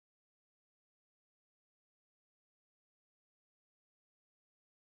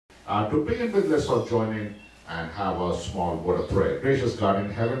To begin with, let's all join in and have a small word of prayer. Gracious God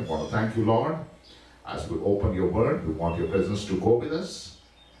in heaven, want to thank you, Lord. As we open your word, we want your presence to go with us.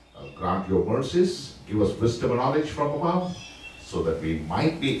 Grant your mercies, give us wisdom and knowledge from above, so that we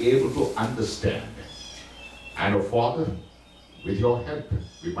might be able to understand. And, oh Father, with your help,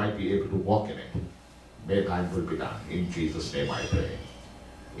 we might be able to walk in it. May thine will be done. In Jesus' name I pray.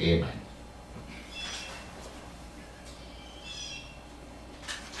 Amen.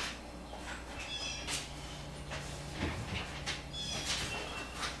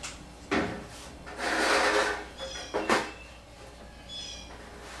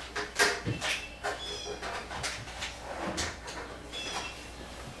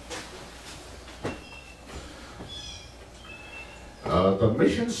 The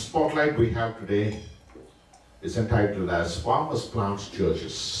mission spotlight we have today is entitled as Farmers Plants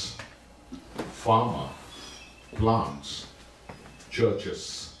Churches. Farmer plants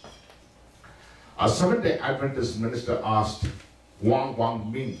churches. A Seventh-day Adventist minister asked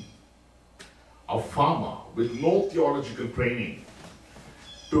Wang Ming, a farmer with no theological training,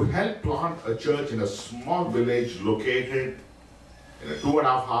 to help plant a church in a small village located in a 2.5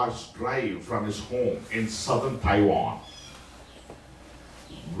 hours drive from his home in southern Taiwan.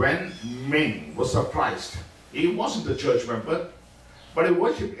 When Ming was surprised, he wasn't a church member, but he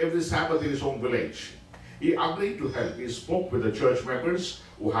worshipped every Sabbath in his own village. He agreed to help. He spoke with the church members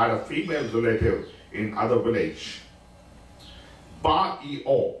who had a female relative in other village.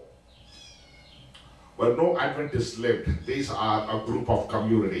 Ba-E-O, where no Adventists lived. These are a group of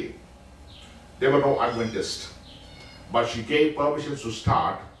community. There were no Adventists. But she gave permission to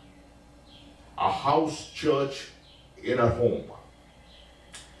start a house church in her home.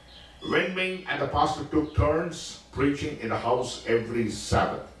 Wen Ming and the pastor took turns preaching in the house every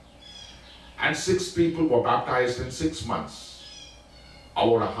Sabbath. And 6 people were baptized in 6 months.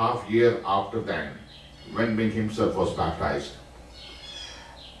 About a half year after then, Wen Ming himself was baptized.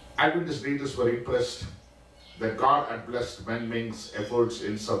 Adventist leaders were impressed that God had blessed Wen Ming's efforts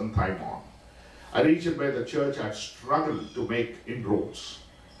in southern Taiwan, a region where the church had struggled to make inroads.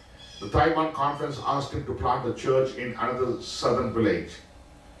 The Taiwan conference asked him to plant a church in another southern village.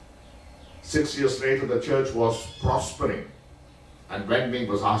 6 years later, the church was prospering, and Wen Ming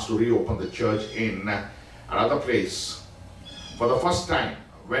was asked to reopen the church in another place. For the first time,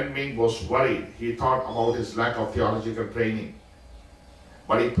 Wen Ming was worried. He thought about his lack of theological training.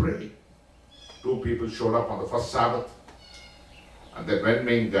 But he prayed. 2 people showed up on the first Sabbath, and then Wen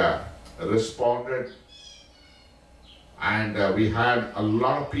Ming responded, and we had a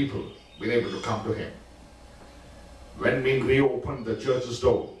lot of people being able to come to him. Wen Ming reopened the church's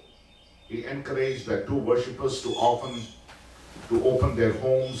door. He encouraged the 2 worshippers to open their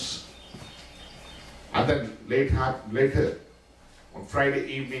homes. And then later, on Friday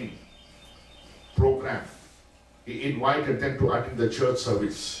evening program, he invited them to attend the church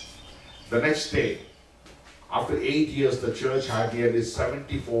service. The next day, after 8 years, the church had nearly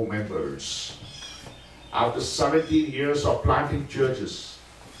 74 members. After 17 years of planting churches,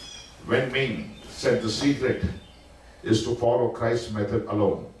 Wen Ming said the secret is to follow Christ's method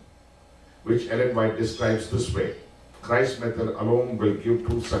alone, which Ellen White describes this way: Christ's method alone will give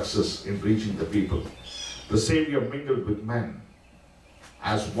true success in reaching the people. The Savior mingled with men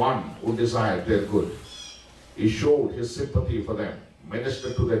as one who desired their good. He showed his sympathy for them,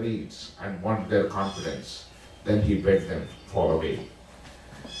 ministered to their needs, and won their confidence. Then he bade them follow me.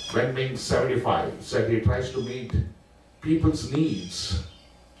 Wen Ming, 75, said he tries to meet people's needs.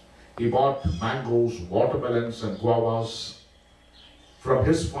 He bought mangoes, watermelons, and guavas from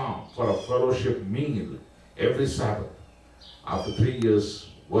his farm for a fellowship meal every Sabbath. After 3 years,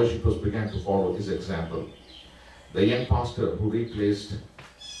 worshippers began to follow his example. The young pastor who replaced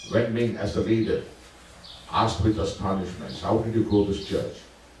Wen Ming as the leader asked with astonishment, "How did you grow this church?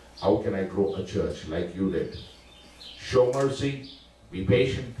 How can I grow a church like you did?" Show mercy, be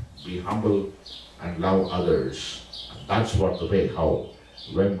patient, be humble, and love others. That's what the way how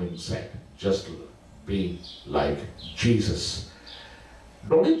Wen Ming said. Just be like Jesus.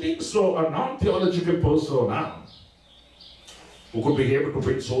 Don't you think so? A non-theological person now who could be able to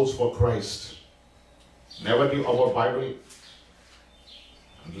bring souls for Christ, never knew about Bible,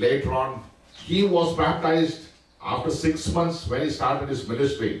 and later on he was baptized after 6 months when he started his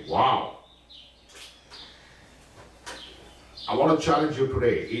ministry. Wow! I want to challenge you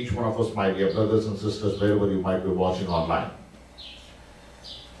today, each one of us, my dear brothers and sisters, wherever you might be watching online.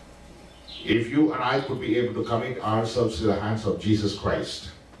 If you and I could be able to commit ourselves to the hands of Jesus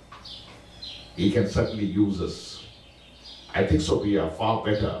Christ, He can certainly use us. I think so we are far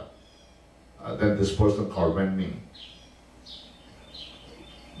better than this person called Wen Ming.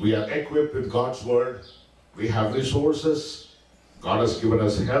 We are equipped with God's word. We have resources. God has given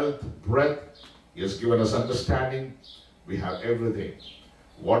us health, breath. He has given us understanding. We have everything.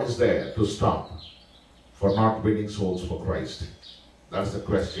 What is there to stop for not winning souls for Christ? That's the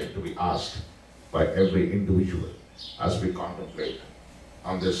question to be asked by every individual as we contemplate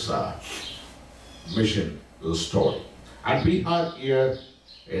on this mission story. And we are here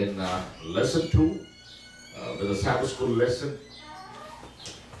in lesson 2 with a Sabbath school lesson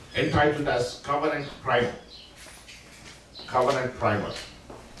entitled as Covenant Primer. Covenant Primer.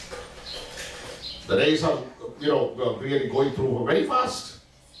 The days are, really going through very fast.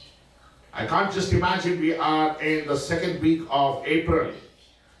 I can't just imagine we are in the second week of April.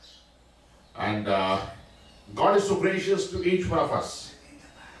 And God is so gracious to each one of us.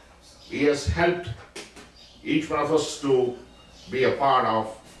 He has helped each one of us to be a part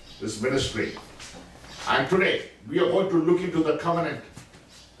of this ministry. And today, we are going to look into the covenant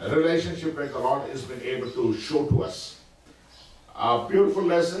relationship that the Lord has been able to show to us. A beautiful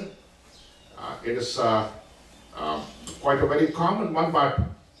lesson. It is quite a very common one, but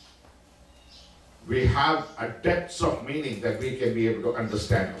we have a depth of meaning that we can be able to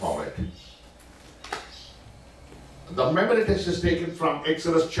understand about it. The memory text is taken from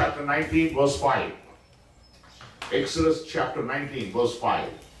Exodus chapter 19, verse 5. Exodus chapter 19, verse 5.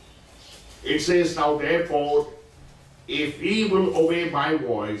 It says, "Now therefore, if ye will obey my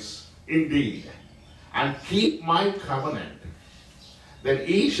voice indeed, and keep my covenant, then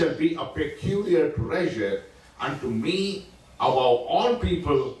ye shall be a peculiar treasure unto me above all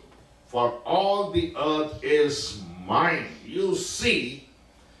people, for all the earth is mine." You see,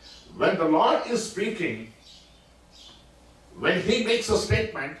 when the Lord is speaking, when He makes a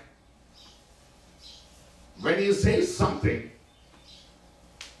statement, when He says something,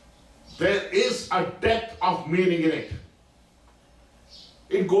 there is a depth of meaning in it.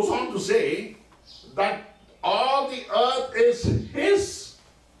 It goes on to say that all the earth is His,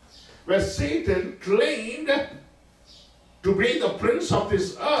 where Satan claimed to be the prince of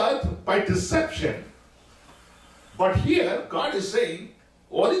this earth by deception. But here, God is saying,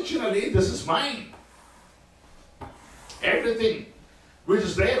 originally, this is mine. Everything which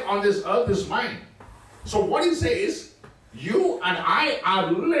is there on this earth is mine. So what He says, you and I are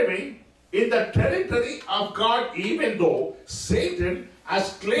living in the territory of God, even though Satan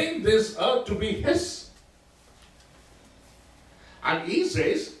has claimed this earth to be his. And He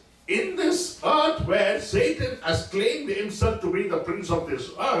says, in this earth where Satan has claimed himself to be the prince of this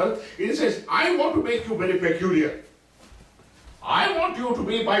earth, He says, I want to make you very peculiar. I want you to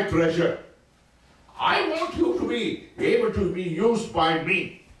be my treasure. I want you to be able to be used by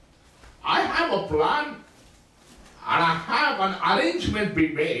me. I have a plan and I have an arrangement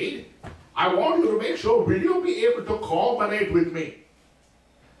being made. I want you to make sure, will you be able to cooperate with me?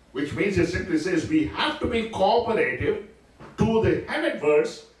 Which means it simply says we have to be cooperative to the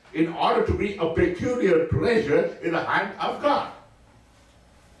heavenwards in order to be a peculiar treasure in the hand of God.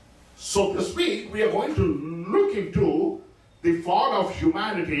 So this week we are going to look into the fall of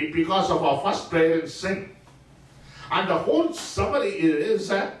humanity because of our first parent sin. And the whole summary is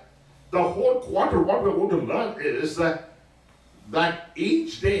that the whole quarter, what we're going to learn is that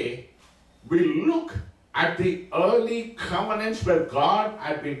each day we look at the early covenants where God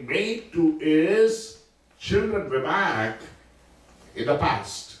had been made to His children way back in the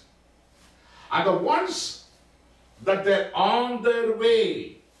past. And the ones that they're on their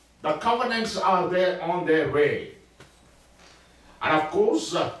way, the covenants are there on their way. And of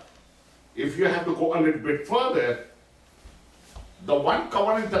course, if you have to go a little bit further, the one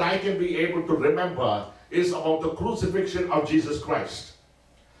covenant that I can be able to remember is about the crucifixion of Jesus Christ.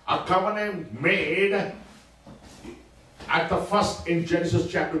 A covenant made at the first in Genesis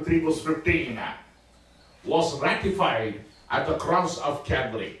chapter 3 verse 15 was ratified at the cross of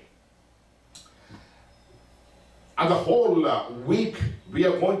Calvary. And the whole week we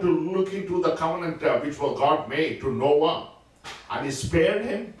are going to look into the covenant which was God made to Noah. And He spared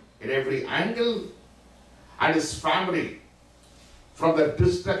him in every angle, and his family from the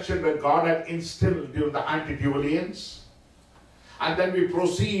destruction that God had instilled during the antediluvians. And then we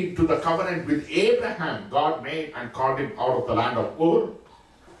proceed to the covenant with Abraham, God made and called him out of the land of Ur.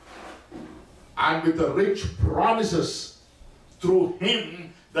 And with the rich promises through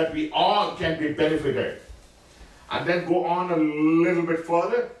him that we all can be benefited. And then go on a little bit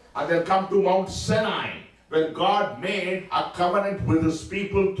further and then come to Mount Sinai, where God made a covenant with His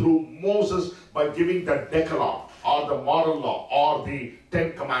people through Moses by giving the Decalogue or the moral law or the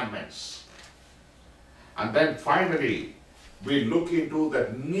 10 Commandments. And then finally, we look into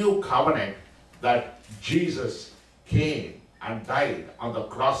that new covenant that Jesus came and died on the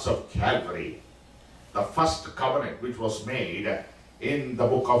cross of Calvary. The first covenant which was made in the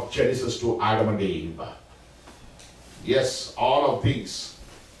book of Genesis to Adam and Eve. Yes, all of these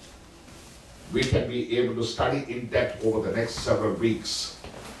we can be able to study in depth over the next several weeks.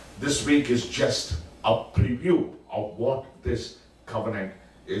 This week is just a preview of what this covenant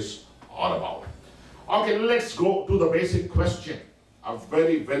is all about. Okay, let's go to the basic question. A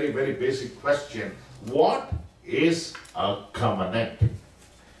very, very, very basic question. What is a covenant?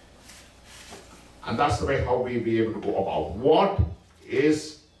 And that's the way how we be able to go about. What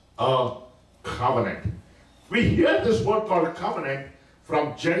is a covenant? We hear this word called covenant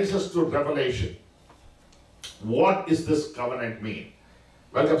from Genesis to Revelation. What does this covenant mean?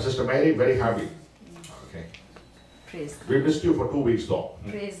 Welcome, Sister Mary. Very happy. Okay. Praise God. We missed you for 2 weeks though.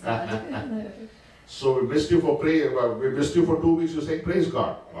 Praise God. So we missed you for we missed you for 2 weeks. You say praise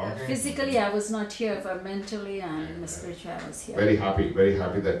God. Okay. Physically, I was not here, but mentally and spiritually, I was here. Very happy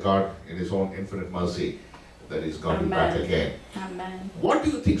that God, in His own infinite mercy, that He's got you back again. Amen. What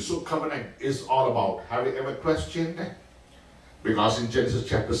do you think so covenant is all about? Have you ever questioned? Because in Genesis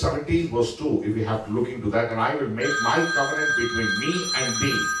chapter 17 verse 2, if we have to look into that, and I will make my covenant between me and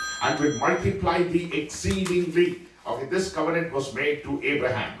thee, and will multiply thee exceedingly. Okay, this covenant was made to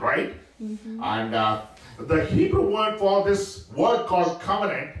Abraham, right? Mm-hmm. And the Hebrew word for this word called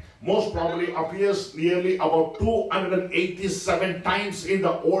covenant most probably appears nearly about 287 times in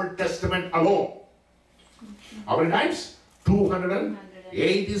the Old Testament alone. Mm-hmm. How many times?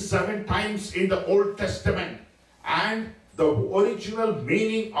 287 times in the Old Testament. And the original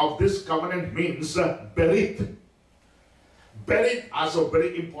meaning of this covenant means berit. Berit has a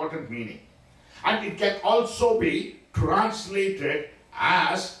very important meaning. And it can also be translated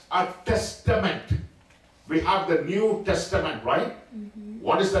as a testament. We have the New Testament, right? Mm-hmm.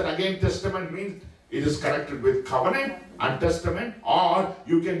 What is that again? Testament means it is connected with covenant and testament, or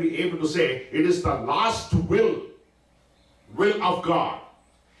you can be able to say it is the last will of God.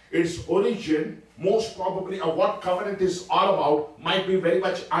 Its origin, most probably, of what covenant is all about might be very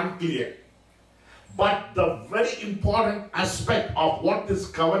much unclear. But the very important aspect of what this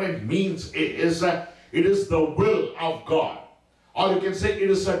covenant means is it is the will of God. Or you can say it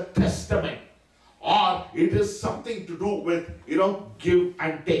is a testament. Or it is something to do with, give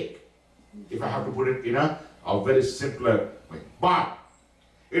and take. If I have to put it in a very simpler way. But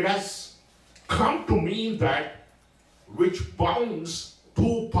it has come to mean that which bounds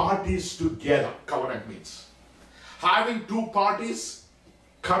two parties together, covenant means. Having two parties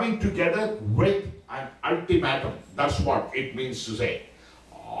coming together with an ultimatum. That's what it means to say.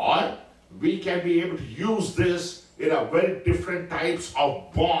 Or we can be able to use this in a very different types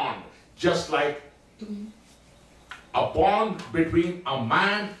of bond. Just like a bond between a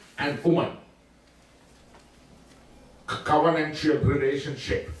man and woman. Covenantal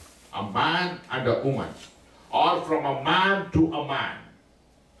relationship. A man and a woman. Or from a man to a man.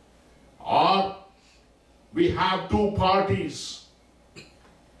 Or we have two parties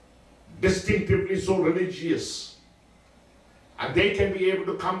distinctively so religious, and they can be able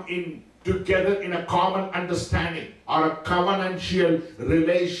to come in together in a common understanding or a covenantal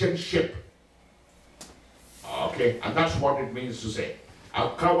relationship. Okay, and that's what it means to say. A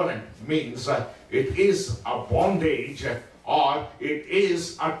covenant means it is a bondage or it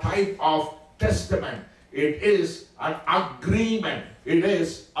is a type of testament. It is an agreement. It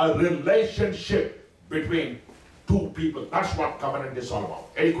is a relationship between two people. That's what covenant is all about.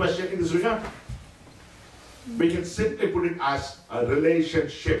 Any question in this regard? We can simply put it as a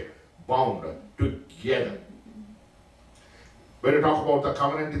relationship bound together. When you talk about the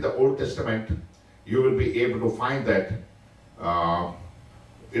covenant in the Old Testament, you will be able to find that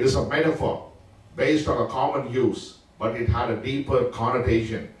it is a metaphor based on a common use, but it had a deeper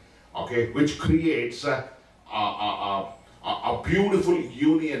connotation, okay, which creates a beautiful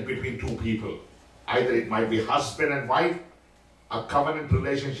union between two people. Either it might be husband and wife. A covenant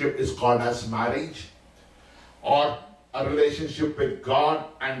relationship is called as marriage, or a relationship with God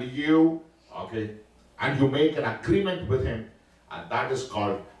and you, okay, and you make an agreement with Him, and that is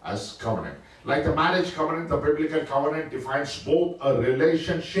called as covenant. Like the marriage covenant, the biblical covenant defines both a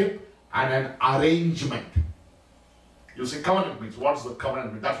relationship and an arrangement. You see, covenant means, what's the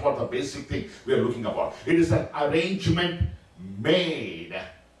covenant mean? That's what the basic thing we are looking about. It is an arrangement made,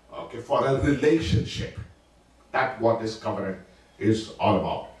 okay, for a relationship. That's what this covenant is all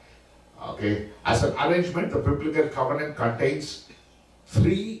about. Okay, as an arrangement, the biblical covenant contains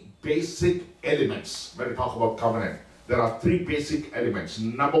three basic elements. When we talk about covenant, there are three basic elements.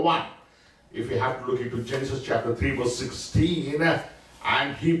 Number one, if we have to look into Genesis chapter 3 verse 16,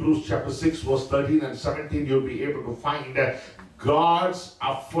 and Hebrews chapter 6 verse 13 and 17, you'll be able to find God's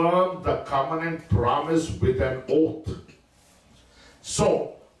affirmed the covenant promise with an oath.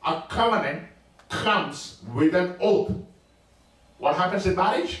 So, a covenant comes with an oath. What happens in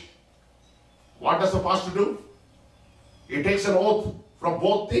marriage? What does the pastor do? He takes an oath from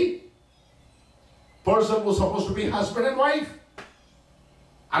both the person who's supposed to be husband and wife.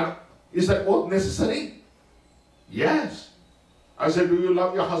 And is that oath necessary? Yes. I said, do you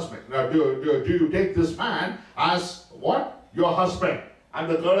love your husband? Now, do you take this man as what? Your husband. And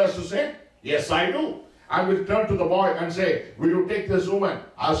the girl has to say, yes, I do. And we'll turn to the boy and say, will you take this woman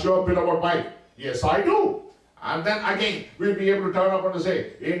as your beloved wife? Yes, I do. And then again, we'll be able to turn up and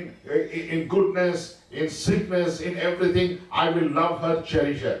say, in goodness, in sickness, in everything, I will love her,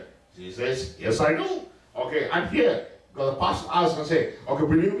 cherish her. She says, yes, I do. Okay, and here, the pastor asks and say, okay,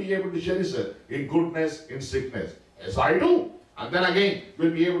 will you be able to cherish her in goodness, in sickness? Yes, I do. And then again,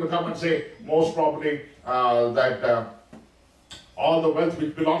 we'll be able to come and say, most probably, that all the wealth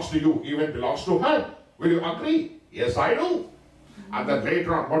which belongs to you even belongs to her. Will you agree? Yes, I do. And then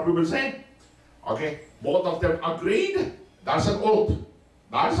later on, what we will say? Okay, both of them agreed. That's an oath.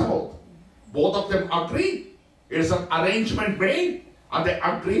 That's an oath. Both of them agree. It's an arrangement made, and they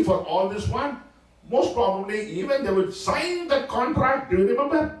agree for all this one. Most probably, even they will sign the contract. Do you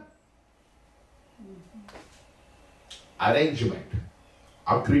remember? Arrangement,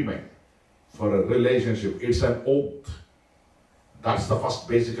 agreement for a relationship. It's an oath. That's the first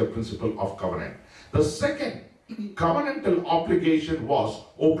basic principle of covenant. The second covenantal obligation was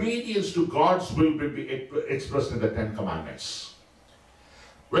obedience to God's will be expressed in the 10 Commandments.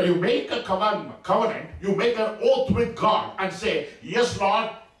 When you make a covenant, you make an oath with God and say, yes, Lord,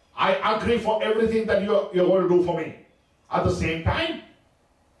 I agree for everything that you're going to do for me. At the same time,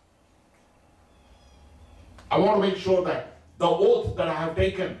 I want to make sure that the oath that I have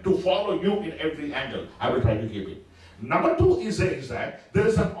taken to follow you in every angle, I will try to keep it. Number two is that there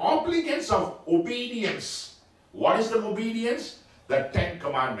is an obligation of obedience. What is the obedience? The 10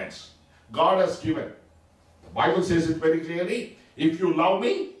 Commandments. God has given. The Bible says it very clearly. If you love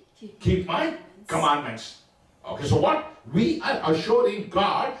me, keep my commandments. Okay, so what? We are assuring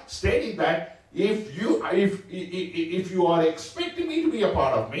God, stating that if you are expecting me to be a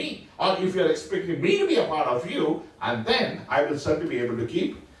part of me, or if you are expecting me to be a part of you, and then I will certainly be able to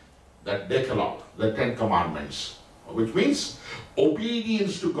keep that Decalogue, the 10 Commandments. Which means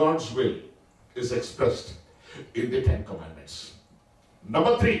obedience to God's will is expressed in the 10 Commandments.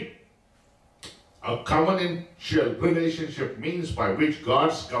 Number three, a covenantal relationship means by which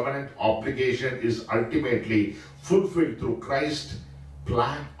God's covenant obligation is ultimately fulfilled through Christ's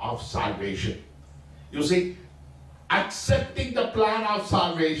plan of salvation. You see, accepting the plan of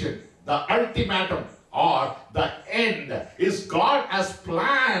salvation, the ultimatum or the end, is God has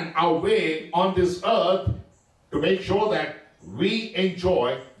planned a way on this earth to make sure that we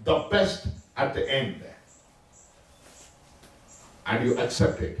enjoy the best at the end. And you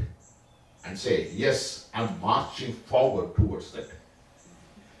accept it and say, yes, I'm marching forward towards that.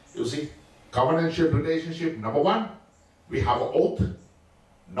 You see, covenantal relationship, number one, we have an oath.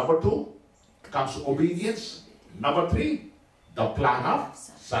 Number two, comes obedience. Number three, the plan of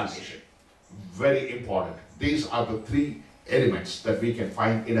salvation. Very important. These are the three elements that we can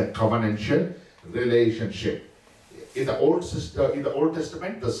find in a covenantal relationship. In the Old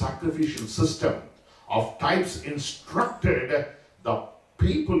Testament, the sacrificial system of types instructed the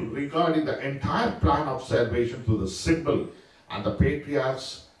people regarding the entire plan of salvation through the symbol, and the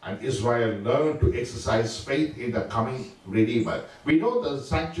patriarchs and Israel learned to exercise faith in the coming Redeemer. We know the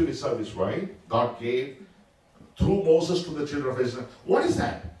sanctuary service, right? God gave through Moses to the children of Israel. What is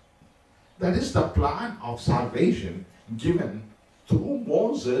that? That is the plan of salvation given through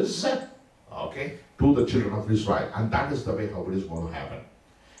Moses, okay, to the children of Israel. And that is the way how it is going to happen.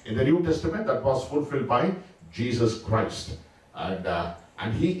 In the New Testament, that was fulfilled by Jesus Christ.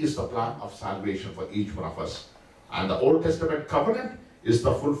 And He is the plan of salvation for each one of us. And the Old Testament covenant is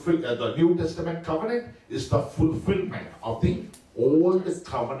the New Testament covenant is the fulfillment of the Old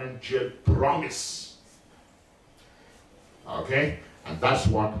Covenantal promise. Okay? And that's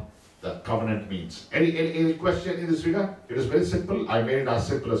what the covenant means. Any question in this regard? It is very simple. I made it as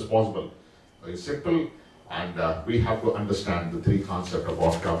simple as possible. Very simple, and we have to understand the three concepts of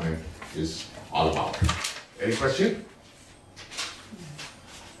what covenant is all about. Any question?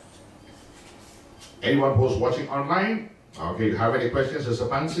 Anyone who's watching online, okay, you have any questions as a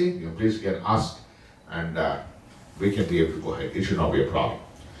fancy, you please can ask, and we can be able to go ahead. It should not be a problem.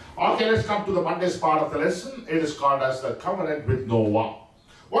 Okay, let's come to the Monday's part of the lesson. It is called as the covenant with Noah.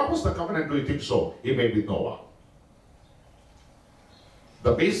 What was the covenant, do you think so, He made with Noah?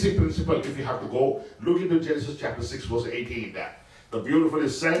 The basic principle, if you have to go, look into Genesis chapter 6, verse 18 there. The beautifully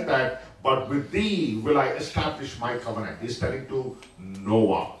said that, but with thee will I establish my covenant. He's telling to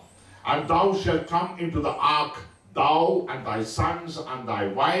Noah. And thou shalt come into the ark, thou and thy sons and thy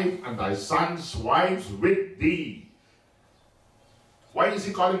wife and thy sons' wives with thee. Why is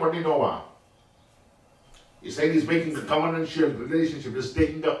he calling only Noah? He said he's making a covenantal relationship. He's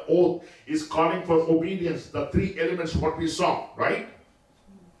taking the oath. He's calling for obedience. The three elements what we saw, right?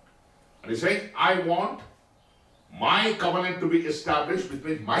 And he's saying, I want my covenant to be established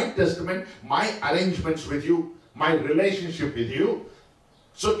between my testament, my arrangements with you, my relationship with you.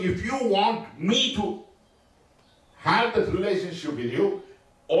 So if you want me to have that relationship with you,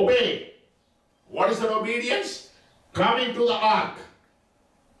 obey. What is that obedience? Coming to the ark.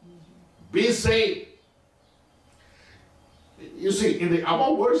 Be saved. You see, in the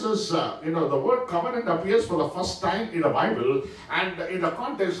above verses, the word covenant appears for the first time in the Bible, and in the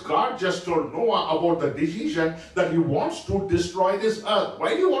context, God just told Noah about the decision that he wants to destroy this earth.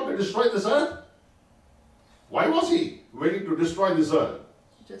 Why do you want to destroy this earth? Why was he willing to destroy this earth?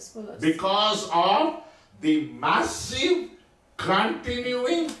 Just for us. Because of the massive,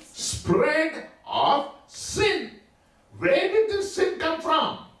 continuing spread of sin. Where did this sin come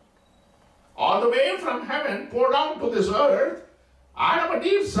from? All the way from heaven, poured down to this earth. Adam and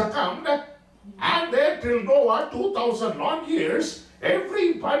Eve succumbed, and there till Noah, 2,000 long years,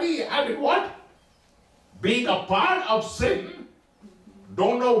 everybody had what? Being a part of sin,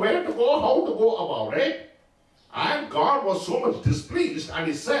 don't know where to go, how to go about it. And God was so much displeased, and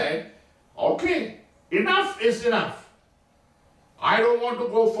he said, okay, enough is enough. I don't want to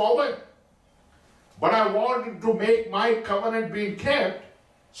go forward, but I wanted to make my covenant being kept.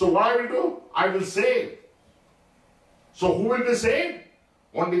 So what I will do? I will save. So who will be saved?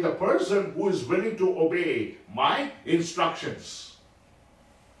 Only the person who is willing to obey my instructions.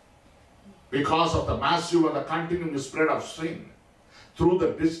 Because of the massive and the continuing spread of sin, through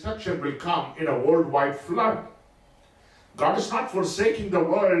the destruction will come in a worldwide flood. God is not forsaking the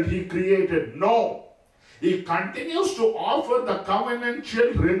world he created. No. He continues to offer the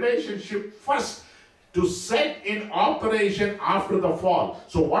covenantal relationship first to set in operation after the fall.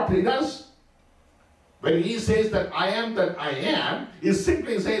 So what he does, when he says that I am, he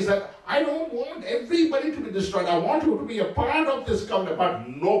simply says that I don't want everybody to be destroyed. I want you to be a part of this covenant. But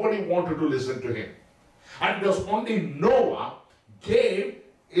nobody wanted to listen to him. And it was only Noah gave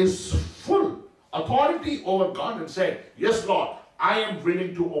his full authority over God and said, yes, Lord, I am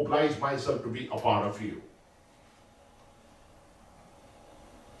willing to oblige myself to be a part of you.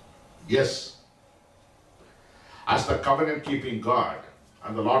 Yes. As the covenant-keeping God,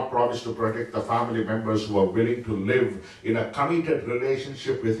 and the Lord promised to protect the family members who are willing to live in a committed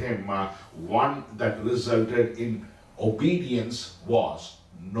relationship with him, one that resulted in obedience was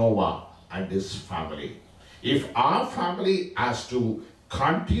Noah and his family. If our family has to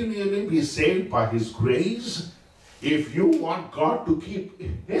continually be saved by his grace, if you want God to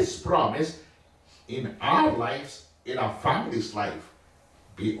keep his promise in our lives, in our family's life,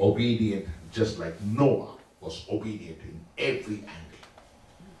 be obedient just like Noah was obedient in every angle.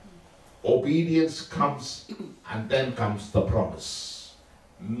 Obedience comes, and then comes the promise.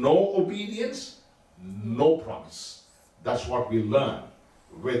 No obedience, no promise. That's what we learn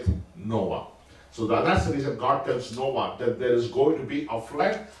with Noah. So that's the reason God tells Noah that there is going to be a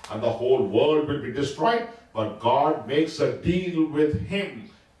flood and the whole world will be destroyed, but God makes a deal with him.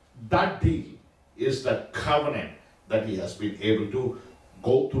 That deal is the covenant that he has been able to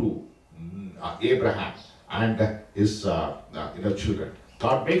go through Abraham and his children.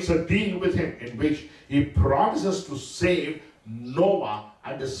 God makes a deal with him in which he promises to save Noah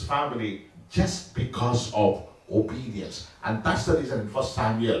and his family just because of obedience. And that's the reason in 1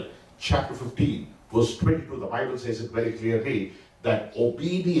 Samuel chapter 15 verse 22, the Bible says it very clearly that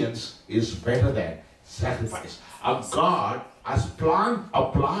obedience is better than sacrifice. And God has planned a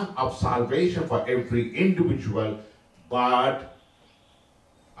plan of salvation for every individual, but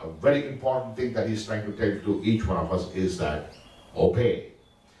a very important thing that he's trying to tell to each one of us is that obey.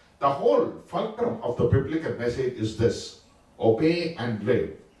 The whole fulcrum of the biblical message is this: obey and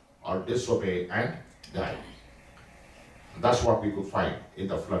live, or disobey and die. And that's what we could find in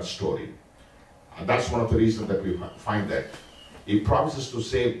the flood story. And that's one of the reasons that we find that he promises to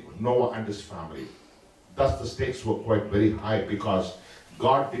save Noah and his family. Thus the stakes were quite very high, because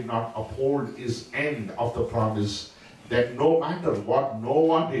God did not uphold his end of the promise, that no matter what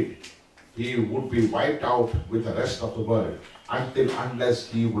Noah did, he would be wiped out with the rest of the world unless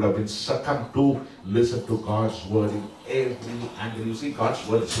he would have been succumbed to listen to God's word in every angle. You see, God's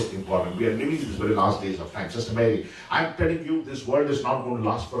word is so important. We are living in these very last days of time. Sister Mary, I'm telling you, this world is not going to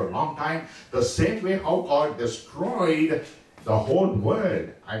last for a long time. The same way how God destroyed the whole world,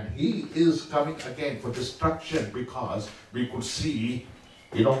 and he is coming again for destruction, because we could see,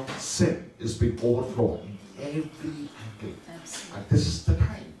 sin is being overthrown in every angle. Absolutely. And this is the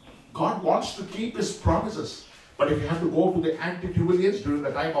time. God wants to keep his promises. But if you have to go to the antediluvians during the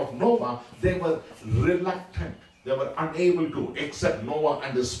time of Noah, they were reluctant. They were unable to, except Noah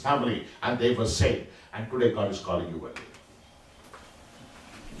and his family, and they were saved. And today God is calling you and me.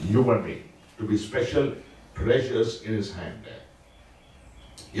 You and me to be special treasures in his hand.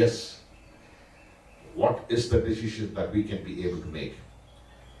 Yes. What is the decision that we can be able to make?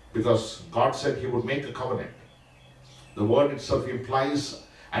 Because God said he would make a covenant. The word itself implies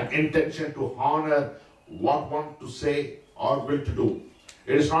an intention to honor what one to say or will to do.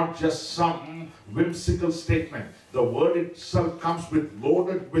 It is not just some whimsical statement. The word itself comes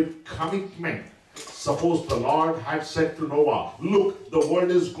loaded with commitment. Suppose the Lord had said to Noah, look, the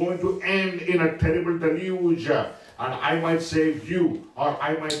world is going to end in a terrible deluge, and I might save you, or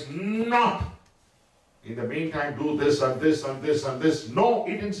I might not. In the meantime, do this and this and this and this. No,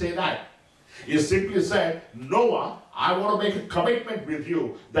 he didn't say that. He simply said, Noah, I want to make a commitment with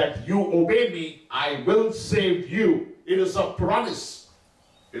you that you obey me, I will save you. It is a promise.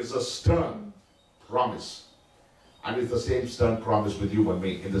 It is a stern promise. And it's the same stern promise with you and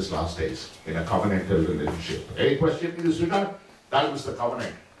me in this last days, in a covenantal relationship. Any question in this regard? That was the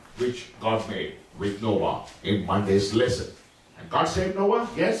covenant which God made with Noah in Monday's lesson. And God saved Noah?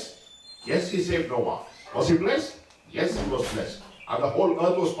 Yes. Yes, he saved Noah. Was he blessed? Yes, he was blessed. And the whole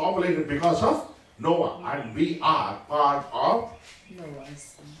earth was populated because of Noah. And we are part of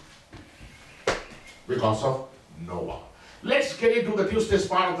Noah's. Because of Noah. Let's get into the Tuesday's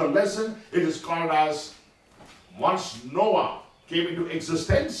part of the lesson. It is called as once Noah came into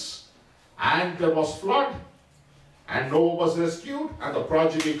existence and there was flood and Noah was rescued and the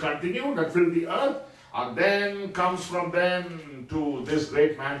progeny continued and filled the earth, and then comes from them to this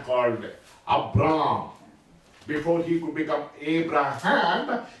great man called Abraham. Before he could become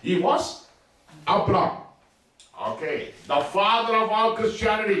Abraham, he was Abraham. Okay, the father of all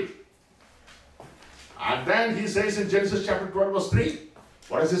Christianity. And then he says in Genesis chapter 12 verse 3,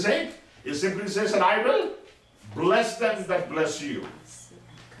 what does he say? He simply says that I will bless them that bless you,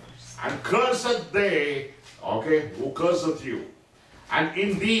 and curseth they, who curseth you. And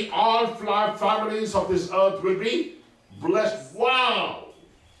in thee all families of this earth will be blessed. Wow!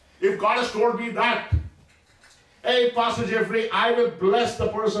 If God has told me that, hey, Pastor Jeffrey, I will bless the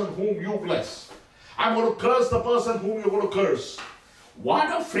person whom you bless. I'm going to curse the person whom you're going to curse.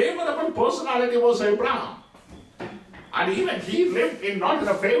 What a favorable personality was Abraham. And even he lived not in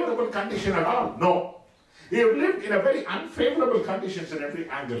a favorable condition at all. No. He lived in a very unfavorable conditions in every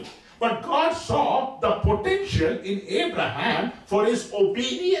angle. But God saw the potential in Abraham for his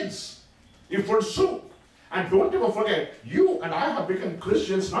obedience. He pursued. And don't ever forget, you and I have become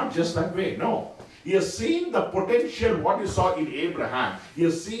Christians not just that way. No. He has seen the potential, what he saw in Abraham. He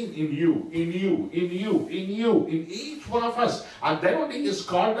has seen in you, in you, in you, in you, in each one of us. And then only he has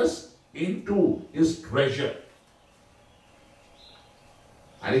called us into his treasure.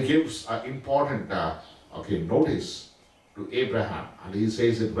 And he gives an important notice to Abraham. And he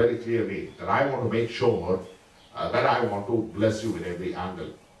says it very clearly that I want to make sure that I want to bless you in every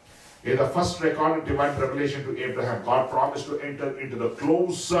angle. In the first recorded divine revelation to Abraham, God promised to enter into the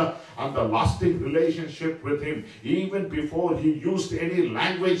close and the lasting relationship with him even before he used any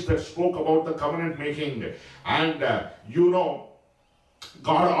language that spoke about the covenant making. And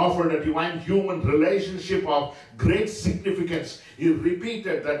God offered a divine human relationship of great significance. He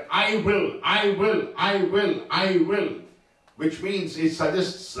repeated that I will, I will, I will, I will, which means it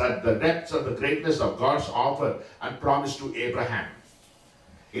suggests that the depths and the greatness of God's offer and promise to Abraham.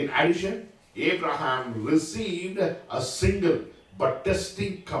 In addition, Abraham received a single but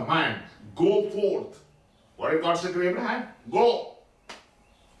distinct command: go forth. What did God say to Abraham? Go.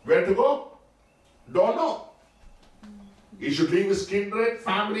 Where to go? Don't know. He should leave his kindred,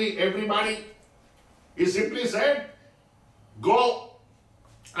 family, everybody. He simply said, go.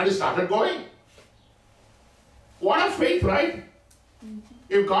 And he started going. What a faith, right?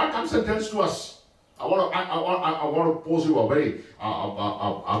 If God comes and tells to us, I want to pose you a very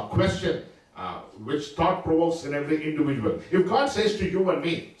a question which thought provokes in every individual. If God says to you and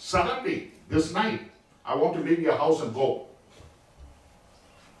me, suddenly this night, I want to leave your house and go,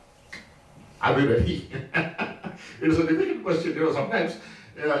 are we ready? It is a difficult question. Sometimes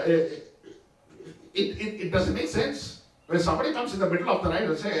it doesn't make sense. When somebody comes in the middle of the night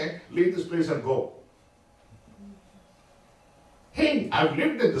and say, leave this place and go. Hey, I've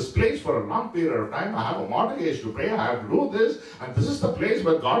lived in this place for a long period of time. I have a mortgage to pay. I have to do this. And this is the place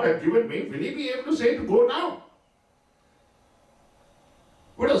where God had given me. Will he be able to say to go now?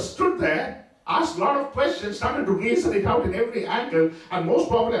 Would have stood there, asked a lot of questions, started to reason it out in every angle. And most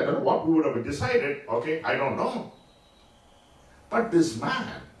probably, I don't know what we would have decided. Okay, I don't know. But this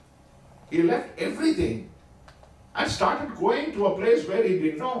man, he left everything and started going to a place where he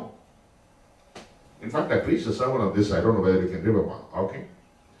didn't know. In fact, I preached a sermon on this. I don't know whether you can remember. Okay.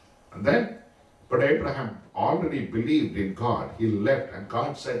 And then, but Abraham already believed in God. He left and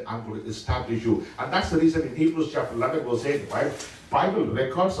God said, I'm going to establish you. And that's the reason in Hebrews chapter 11 verse 8, the Bible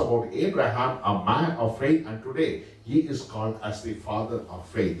records about Abraham, a man of faith, and today he is called as the father of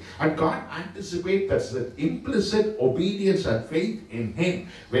faith. And God anticipates that implicit obedience and faith in him.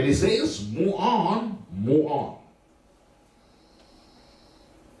 When he says, move on, move on.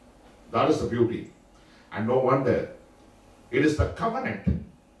 That is the beauty. And no wonder, it is the covenant.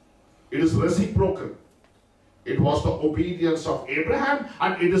 It is reciprocal. It was the obedience of Abraham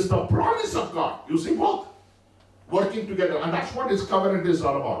and it is the promise of God. You see both working together. And that's what this covenant is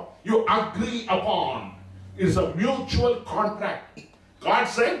all about. You agree upon. It is a mutual contract. God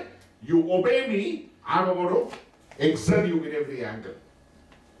said, you obey me, I'm going to excel you in every angle.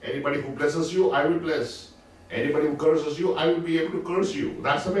 Anybody who blesses you, I will bless. Anybody who curses you, I will be able to curse you.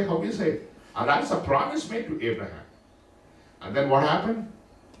 That's the way how we say it. And that's a promise made to Abraham. And then what happened?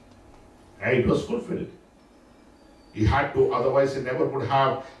 It was fulfilled. He had to, otherwise he never would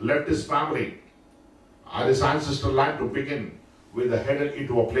have left his family and his ancestral land to begin with, headed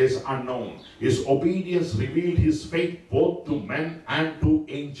into a place unknown. His obedience revealed his faith both to men and to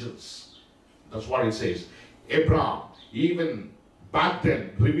angels. That's what it says. Abraham, even back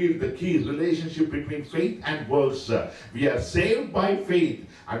then, revealed the key relationship between faith and works. We are saved by faith,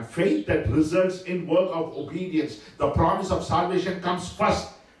 and faith that results in work of obedience. The promise of salvation comes first.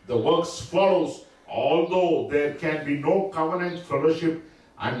 The works follows. Although there can be no covenant fellowship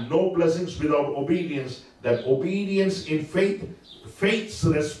and no blessings without obedience, that obedience in faith, faith's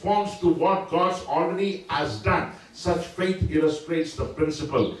response to what God already has done. Such faith illustrates the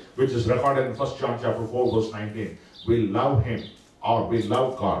principle which is recorded in 1 John chapter 4 verse 19. We love him, or we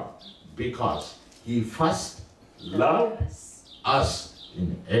love God because he first loved us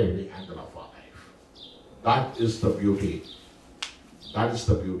in every angle of our life. That is the beauty. That is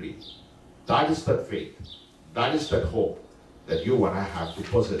the beauty. That is that faith. That is that hope that you and I have to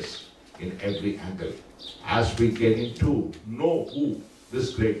possess in every angle as we get into know who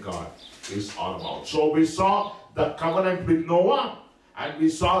this great God is all about. So we saw the covenant with Noah and we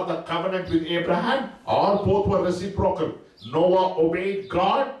saw the covenant with Abraham. All both were reciprocal. Noah obeyed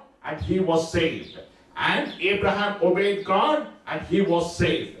God and he was saved. And Abraham obeyed God and he was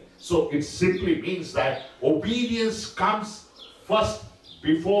saved. So it simply means that obedience comes first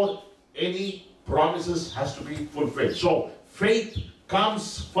before any promises has to be fulfilled. So faith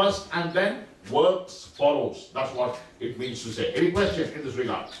comes first and then works follows. That's what it means to say. Any question in this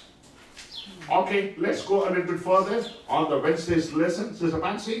regard? Okay, let's go a little bit further on the Wednesday's lesson. Sister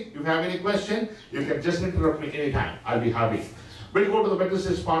Nancy, if you have any question, you can just interrupt me anytime. I'll be happy. We'll go to the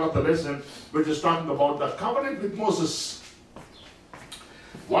Wednesday's part of the lesson, which is talking about the covenant with Moses.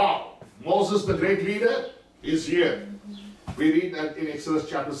 Wow, Moses, the great leader, is here. We read that in Exodus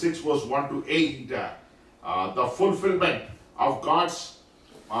chapter 6, verse 1 to 8, the fulfillment of God's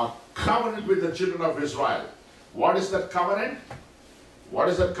covenant with the children of Israel. What is that covenant? What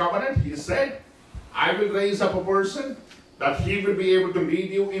is that covenant? He said, I will raise up a person that he will be able to lead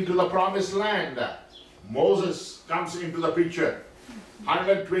you into the promised land. Moses comes into the picture.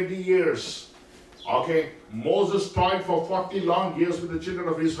 120 years. Okay, Moses toiled for 40 long years with the children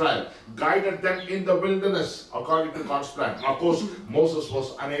of Israel, guided them in the wilderness according to God's plan. Of course, Moses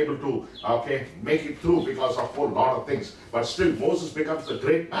was unable to make it through because of a whole lot of things. But still, Moses becomes the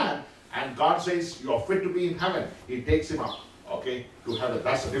great man, and God says, you are fit to be in heaven. He takes him up, to heaven.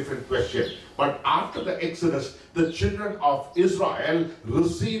 That's a different question. But after the Exodus, the children of Israel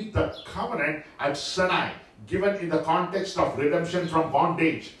received the covenant at Sinai, given in the context of redemption from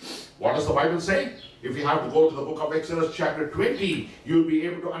bondage. What does the Bible say? If you have to go to the book of Exodus chapter 20, you'll be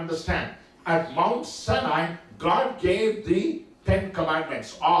able to understand. At Mount Sinai, God gave the 10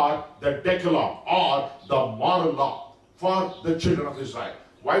 commandments, or the Decalogue, or the moral law for the children of Israel.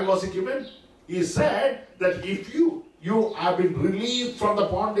 Why was it given? He said that if you have been relieved from the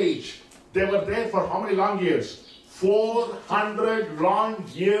bondage, they were there for how many long years? 400 long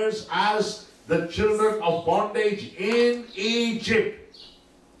years as the children of bondage in Egypt.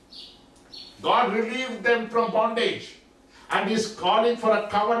 God relieved them from bondage. And He's calling for a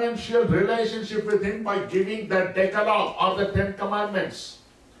covenantal relationship with Him by giving the Decalogue or the 10 Commandments.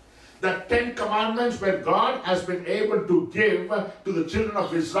 The 10 Commandments where God has been able to give to the children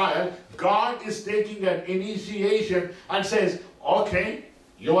of Israel, God is taking an initiation and says, okay,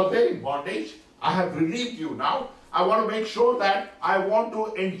 you are there in bondage. I have relieved you now. I want to make sure that I want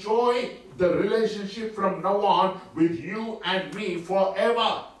to enjoy the relationship from now on with you and me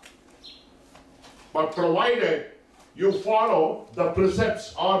forever. But provided you follow the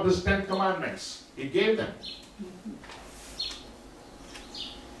precepts or the 10 Commandments, He gave them.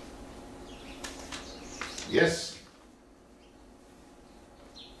 Yes,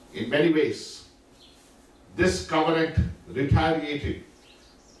 in many ways, this covenant retaliated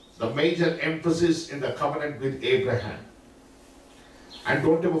the major emphasis in the covenant with Abraham. And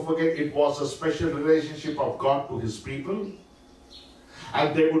don't ever forget, it was a special relationship of God to His people.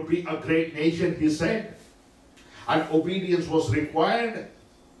 And they would be a great nation, He said. And obedience was required.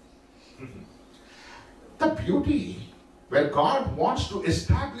 The beauty where God wants to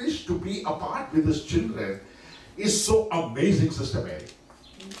establish to be apart with His children is so amazing, Sister Mary.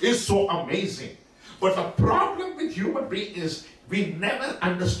 Is so amazing. But the problem with human beings is we never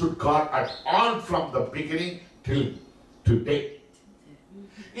understood God at all from the beginning till today.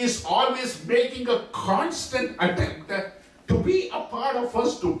 He's always making a constant attempt to be a part of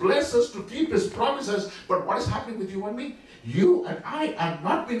us, to bless us, to keep His promises. But what is happening with you and me? You and I have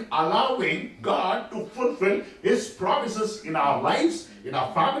not been allowing God to fulfill His promises in our lives, in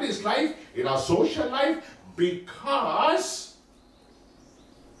our family's life, in our social life, because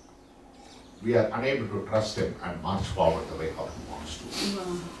we are unable to trust Him and march forward the way how He wants to.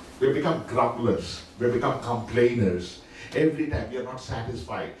 Wow. We become grumblers. We become complainers. Every time we are not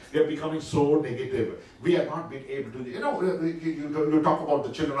satisfied. We are becoming so negative. We are not being able to, you talk about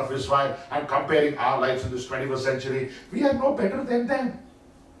the children of Israel and comparing our lives in this 21st century. We are no better than them.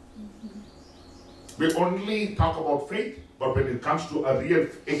 We only talk about faith, but when it comes to a real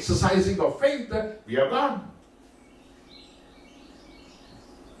exercising of faith, we are gone.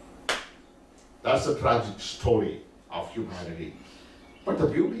 That's the tragic story of humanity. But the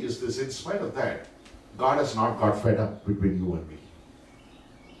beauty is this, in spite of that, God has not got fed up between you and me.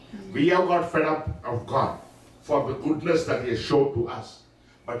 We have got fed up of God for the goodness that He has shown to us.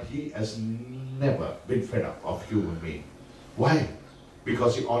 But He has never been fed up of you and me. Why?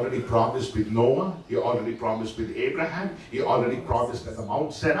 Because He already promised with Noah, He already promised with Abraham, He already promised at the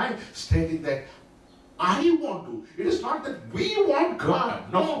Mount Sinai, stating that I want to. It is not that we want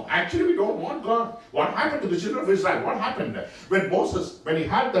God. No, actually we don't want God. What happened to the children of Israel? What happened? When Moses, when he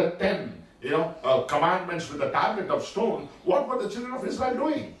had the 10 commandments with the tablet of stone, what were the children of Israel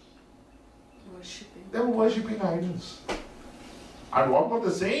doing? Worshipping. They were worshipping idols. And what were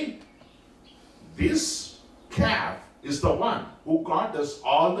they saying? This calf is the one who got us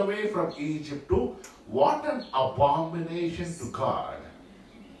all the way from Egypt to, what an abomination to God.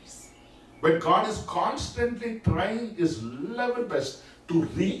 When God is constantly trying His level best to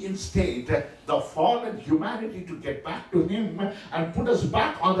reinstate the fallen humanity to get back to Him and put us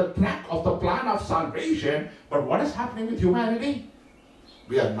back on the track of the plan of salvation. But what is happening with humanity?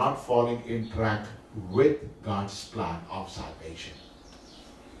 We are not falling in track with God's plan of salvation.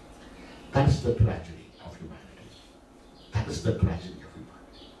 That is the tragedy of humanity. That is the tragedy of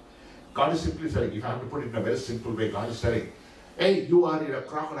humanity. God is simply saying, if I have to put it in a very simple way, God is saying, hey, you are in a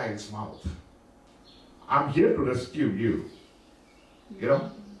crocodile's mouth. I'm here to rescue you.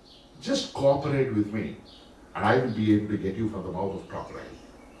 Just cooperate with me and I will be able to get you from the mouth of crocodile.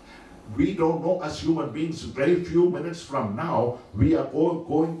 We don't know as human beings, very few minutes from now, we are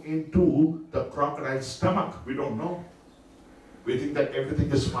going into the crocodile's stomach. We don't know. We think that everything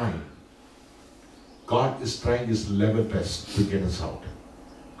is fine. God is trying His level best to get us out.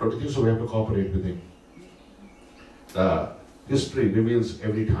 Don't you think so? We have to cooperate with Him. The history reveals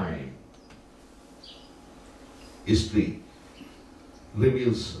every time. History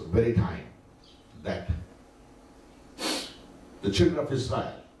reveals very time that the children of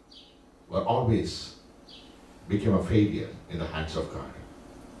Israel were always became a failure in the hands of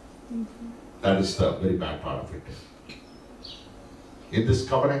God. That is the very bad part of it. In this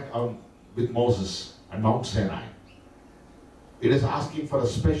covenant with Moses and Mount Sinai, it is asking for a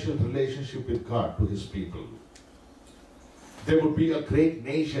special relationship with God to His people. There would be a great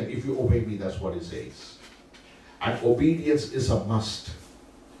nation if you obey me, that's what it says. And obedience is a must.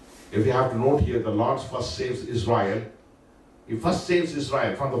 If you have to note here, the Lord first saves Israel. He first saves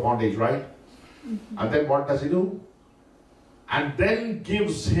Israel from the bondage, right? And then what does He do? And then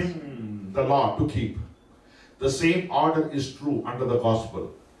gives him the law to keep. The same order is true under the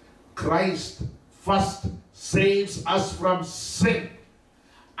gospel. Christ first saves us from sin.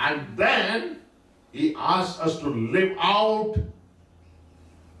 And then he asks us to live out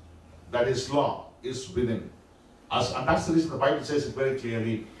that his law is within us. And that's the reason the Bible says it very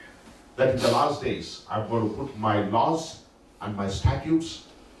clearly, that in the last days I'm going to put my laws and my statutes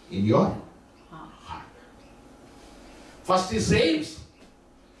in your heart. First he saves,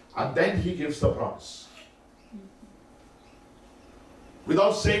 and then he gives the promise.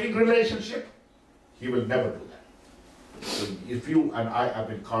 Without saving relationship, he will never do that. So if you and I have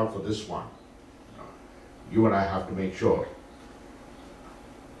been called for this one, you and I have to make sure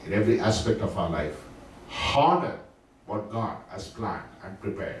in every aspect of our life, honor what God has planned and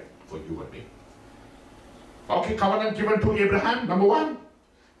prepared for you and me. Okay, covenant given to Abraham, number one.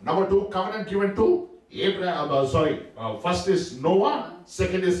 Number two, covenant given to Abraham. First is Noah,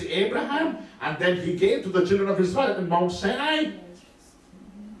 second is Abraham, and then he gave to the children of Israel in Mount Sinai.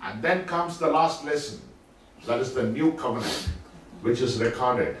 And then comes the last lesson, that is the new covenant, which is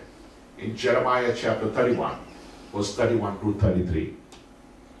recorded in Jeremiah chapter 31, verse 31 to 33.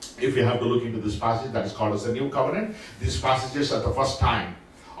 If you have to look into this passage, that is called as the new covenant. These passages are the first time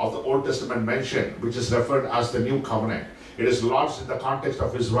of the Old Testament mention, which is referred as the new covenant. It is lodged in the context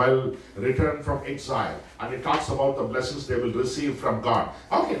of Israel return from exile, and it talks about the blessings they will receive from God.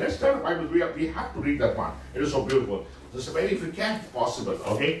 Okay, let's turn the Bible. We have to read that one. It is so beautiful. This is very, if you can, possible.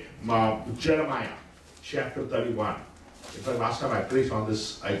 Okay, Jeremiah chapter 31. In fact, last time I preached on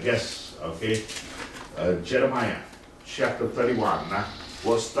this, I guess. Okay, Jeremiah chapter 31,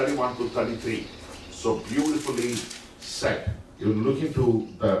 verse 31 to 33. So beautifully said. You look into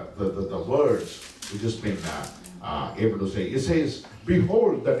the words which has been able to say. It says,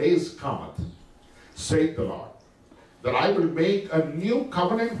 "Behold, the days cometh, saith the Lord, that I will make a new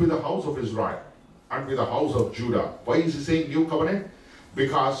covenant with the house of Israel and with the house of Judah." Why is he saying new covenant?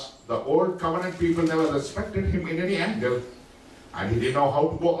 Because the old covenant people never respected him in any angle, and he didn't know how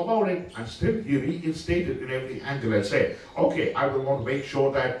to go about it, and still he reinstated in every angle and said, okay, I will want to make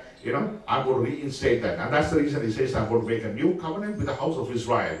sure that, I'm going to reinstate that. And that's the reason he says, I'm going to make a new covenant with the house of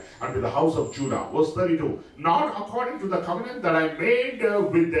Israel and with the house of Judah. Verse 32, "Not according to the covenant that I made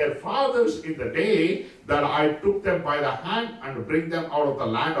with their fathers in the day that I took them by the hand and bring them out of the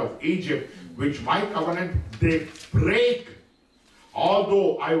land of Egypt, which my covenant they break,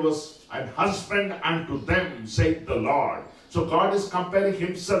 although I was an husband unto them, saith the Lord." So God is comparing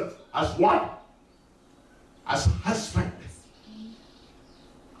himself as what? As husband.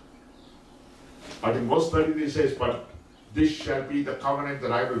 But in verse 33 it says, "But this shall be the covenant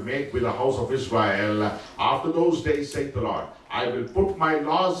that I will make with the house of Israel. After those days, saith the Lord, I will put my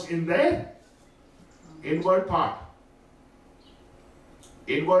laws in their inward part.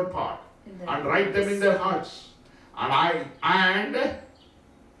 Inward part. And write them in their hearts. And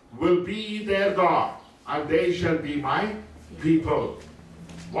will be their God. And they shall be my people."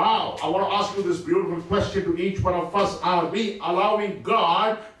 Wow, I want to ask you this beautiful question to each one of us. Are we allowing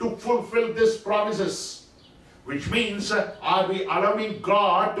God to fulfill these promises? Which means, are we allowing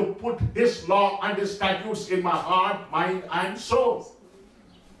God to put his law and his statutes in my heart, mind, and soul?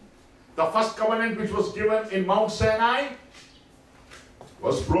 The first covenant which was given in Mount Sinai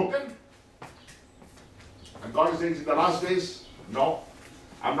was broken. And God is saying in the last days, no,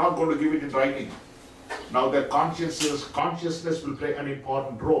 I'm not going to give it in writing. Now their consciousness will play an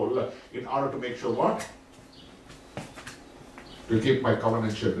important role in order to make sure what? To keep my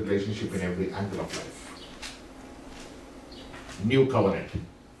covenantal relationship in every angle of life. New covenant.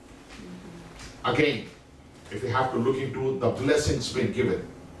 Again, if you have to look into the blessings being given.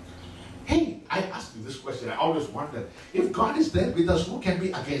 Hey, I ask you this question, I always wonder, if God is there with us, who can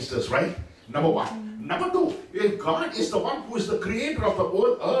be against us, right? Number one. Number two, if God is the one who is the creator of the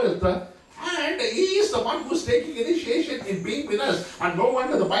whole earth, and he is the one who is taking initiation in being with us. And no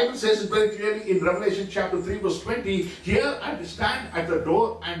wonder the Bible says it very clearly in Revelation chapter 3 verse 20, "Here I stand at the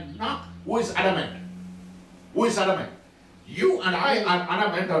door and knock." Who is adamant? Who is adamant? You and I are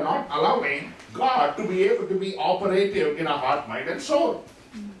adamant, are not allowing God to be able to be operative in our heart, mind, and soul.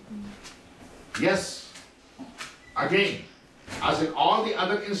 Yes. Again, as in all the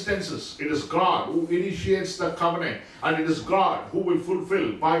other instances, it is God who initiates the covenant, and it is God who will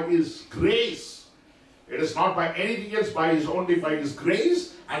fulfill by his grace. It is not by anything else, only by his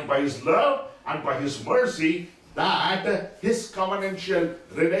grace and by his love and by his mercy that his covenantal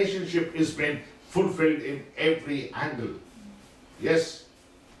relationship is being fulfilled in every angle. Yes.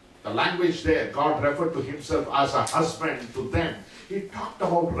 The language there, God referred to himself as a husband to them. He talked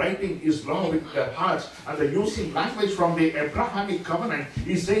about writing his law with their hearts, and the using language from the Abrahamic covenant.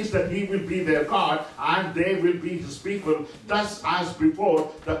 He says that he will be their God and they will be his people. Thus, as before,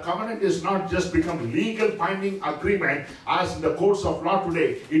 the covenant is not just become legal binding agreement as in the courts of law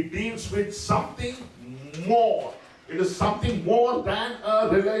today. It deals with something more. It is something more than a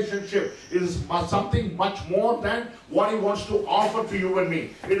relationship. It is something much more than what he wants to offer to you and me.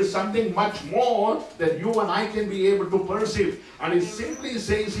 It is something much more that you and I can be able to perceive. And he simply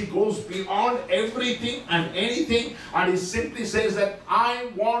says he goes beyond everything and anything. And he simply says that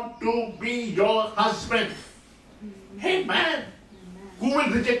I want to be your husband. Hey man, who will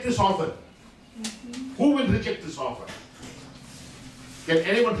reject this offer? Who will reject this offer? Can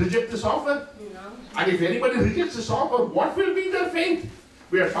anyone reject this offer? No. And if anybody rejects this offer, what will be their fate?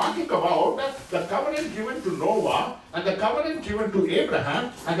 We are talking about the covenant given to Noah, and the covenant given to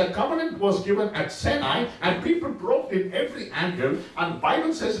Abraham, and the covenant was given at Sinai, and people broke in every angle. And the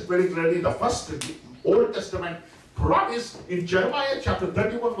Bible says very clearly in the first Old Testament promise in Jeremiah chapter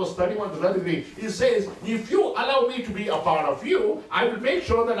 31 verse 31 to 33, he says, if you allow me to be a part of you, I will make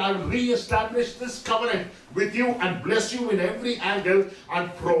sure that I will re-establish this covenant with you and bless you in every angle,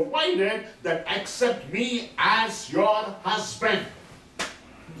 and provided that accept me as your husband.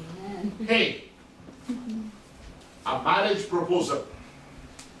 Amen. Hey, a marriage proposal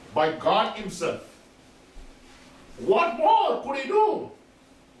by God himself. What more could he do?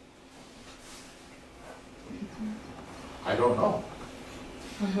 I don't know.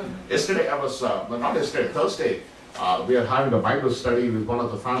 Yesterday I was, not yesterday, Thursday, we are having a Bible study with one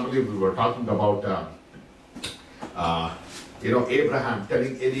of the family. We were talking about, Abraham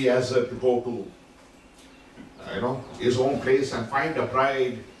telling Eliezer to go to, his own place and find a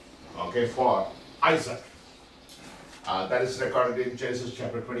bride, for Isaac. That is recorded in Genesis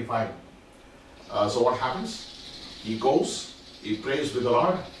chapter 25. So what happens? He goes, he prays with the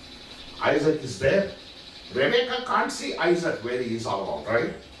Lord. Isaac is there. Rebecca can't see Isaac where he is all about,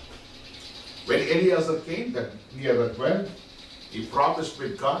 right? When Eliezer came near the well, he promised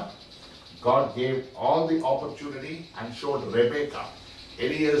with God. God gave all the opportunity and showed Rebecca.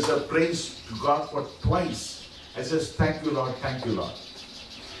 Eliezer prays to God for twice and says, thank you, Lord, thank you, Lord.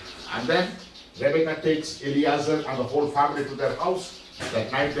 And then Rebecca takes Eliezer and the whole family to their house. That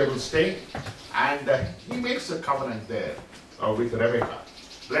night they will stay. And he makes a covenant there with Rebecca.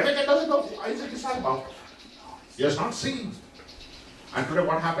 Rebecca doesn't know who Isaac is talking about. He has not seen. And today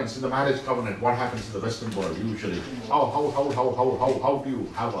what happens in the marriage covenant? What happens in the Western world usually? How do you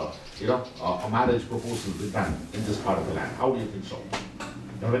have a marriage proposal done in this part of the land? How do you think so?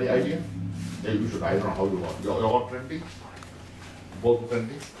 You have any idea? Yeah, you should. I don't know how you are. You're all friendly? Both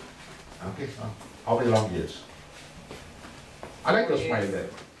friendly? Okay. How many long years? I like your smile there.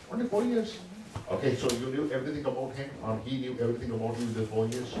 Only 4 years. Okay, so you knew everything about him, or he knew everything about you in the 4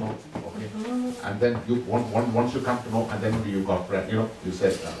 years? No? Okay. And then once you come to know, and then you got friend, you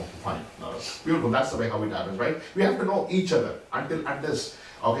said, okay, fine. Beautiful, that's the way how it happens, right? We have to know each other unless,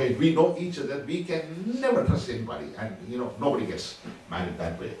 we know each other, we can never trust anybody, and nobody gets married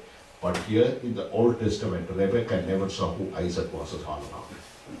that way. But here in the Old Testament, Rebecca never saw who Isaac was at all about.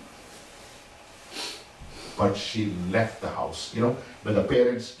 But she left the house. When the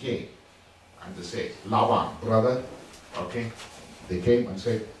parents came, and they say, Laban, brother, they came and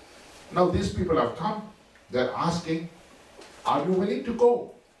said, now these people have come, they're asking, are you willing to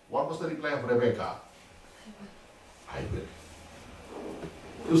go? What was the reply of Rebecca? I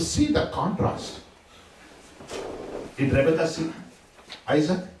will. You see the contrast. Did Rebecca see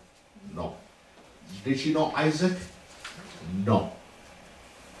Isaac? No. Did she know Isaac? No.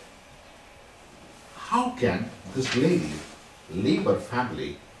 How can this lady leave her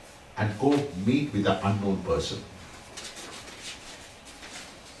family and go meet with an unknown person?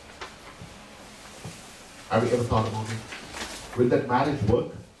 Have you ever thought about it? Will that marriage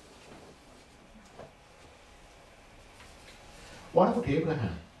work? What about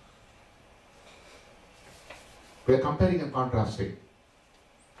Abraham? We are comparing and contrasting.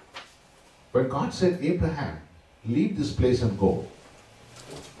 When God said, Abraham, leave this place and go,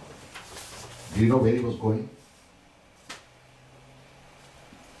 do you know where he was going?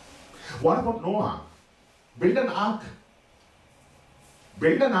 What about Noah? Build an ark.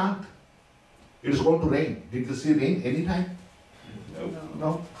 Build an ark. It is going to rain. Did you see rain anytime?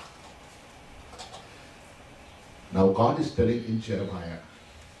 No. Now God is telling in Jeremiah,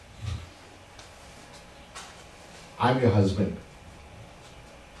 I'm your husband.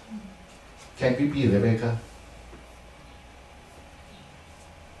 Can we be Rebecca?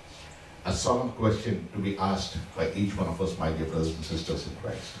 A solemn question to be asked by each one of us, my dear brothers and sisters in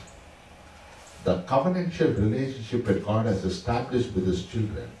Christ. The covenantal relationship that God has established with his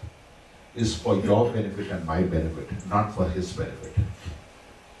children is for your benefit and my benefit, not for his benefit.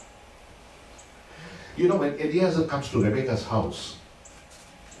 You know, when Eliezer comes to Rebekah's house,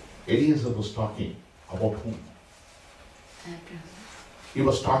 Eliezer was talking about whom? Abraham. He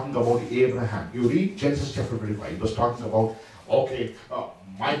was talking about Abraham. You read Genesis chapter 25. He was talking about, okay,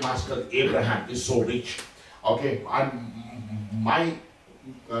 my master Abraham is so rich. Okay, and my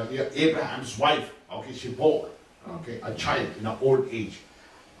Abraham's wife, okay, she bore, okay, a child in an old age.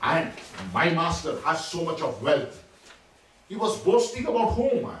 And my master has so much of wealth. He was boasting about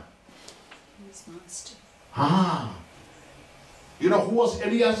whom? His master. You know who was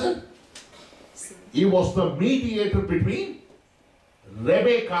Eliezer? He was the mediator between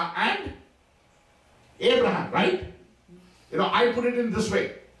Rebekah and Abraham, right? You know, I put it in this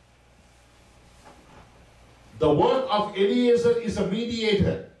way. The work of Eliezer is a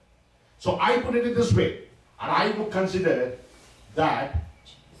mediator. So I put it in this way. And I would consider that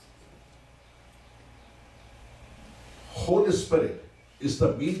Holy Spirit is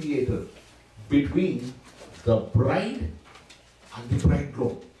the mediator between the bride and the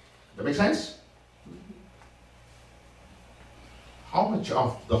bridegroom. That makes sense? How much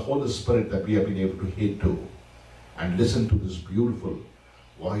of the Holy Spirit that we have been able to hear to and listen to this beautiful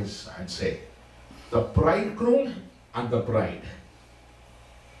voice and say, the bridegroom and the bride,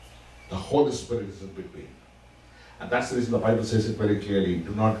 the Holy Spirit is in between. And that's the reason the Bible says it very clearly.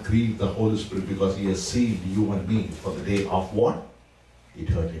 Do not grieve the Holy Spirit because he has sealed you and me for the day of what?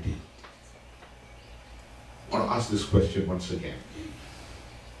 Eternity. I want to ask this question once again.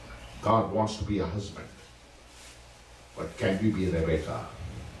 God wants to be a husband. But can we be Rebekah?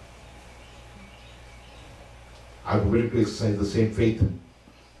 Are we willing to exercise the same faith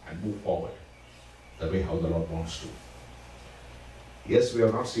and move forward the way how the Lord wants to? Yes, we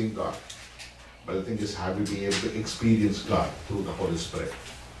have not seen God. But the thing is, have we been able to experience God through the Holy Spirit?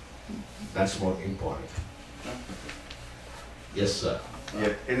 That's more important. Yes, sir.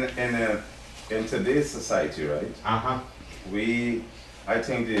 Yeah, in today's society, right? I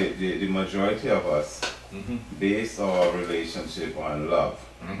think the majority of us base our relationship on love.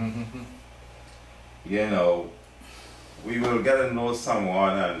 You know, we will get to know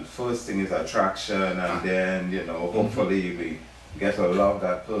someone, and first thing is attraction, and then, you know, hopefully we get to love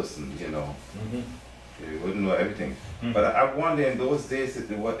that person, you know. You wouldn't know everything. But I wonder, in those days, it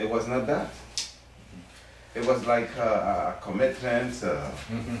was not that. It was like a commitment.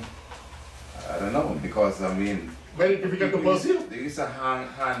 I don't know, because I mean, very difficult to pursue. They used to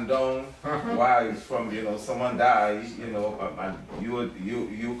hand down wives from, you know, someone died, you know, and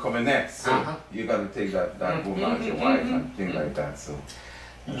you coming next, so you got to take that woman as your wife and things like that. So,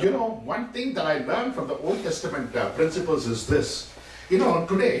 you know, one thing that I learned from the Old Testament principles is this. You know,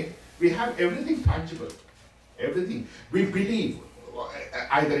 today we have everything tangible, everything. We believe,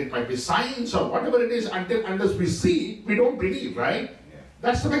 either it might be science or whatever it is, unless we see, we don't believe, right?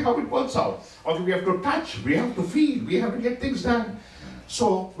 That's the way how it works out. Okay, we have to touch, we have to feel, we have to get things done.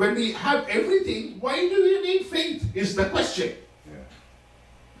 So when we have everything, why do you need faith is the question.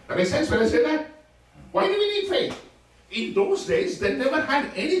 That makes sense when I say that? Why do we need faith? In those days, they never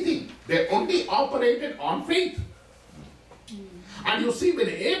had anything. They only operated on faith. And you see, when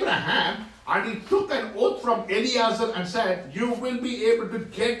Abraham, and he took an oath from Eliezer and said, you will be able to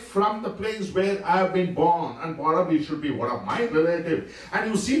get from the place where I have been born, and probably should be one of my relatives.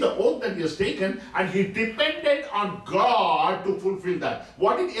 And you see the oath that he has taken, and he depended on God to fulfill that.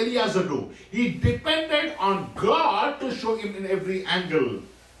 What did Eliezer do? He depended on God to show him in every angle.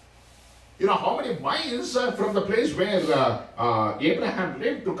 You know how many miles from the place where Abraham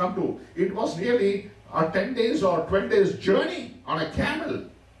lived to come to? It was nearly a 10 days or 12 days journey on a camel.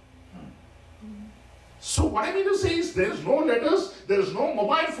 So what I mean to say is, there's no letters, there's no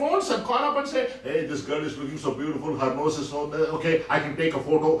mobile phones and call up and say, hey, this girl is looking so beautiful, her nose is so, okay, I can take a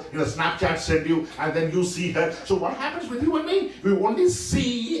photo, Snapchat send you, and then you see her. So what happens with you and me? We only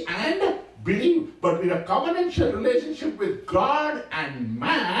see and believe. But in a covenantal relationship with God and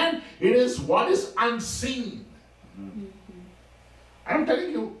man, it is what is unseen. I'm telling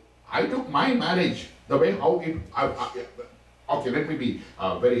you, I took my marriage the way how it, okay, let me be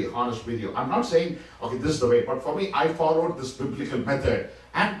very honest with you. I'm not saying, okay, this is the way, but for me, I followed this biblical method,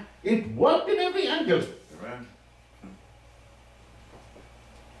 and it worked in every angle. Amen.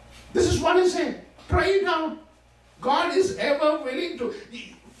 This is what I say. Try it out. God is ever willing to.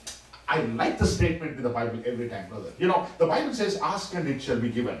 I like the statement in the Bible every time, brother. You know, the Bible says, ask and it shall be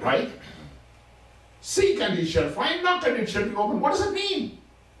given, right? Seek and it shall find, knock and it shall be opened. What does it mean?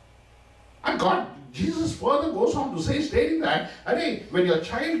 And God Jesus further goes on to say, stating that, when your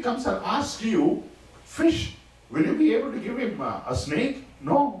child comes and asks you, fish, will you be able to give him a snake?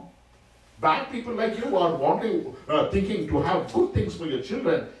 No. Bad people like you are wanting, thinking to have good things for your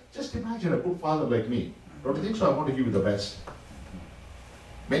children. Just imagine a good father like me. Don't you think so? I want to give you the best.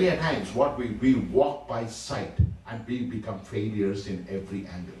 Many a times, what we walk by sight and we become failures in every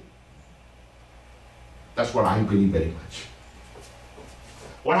angle. That's what I believe very much.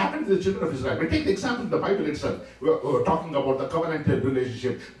 What happened to the children of Israel? We take the example of the Bible itself. We're talking about the covenantal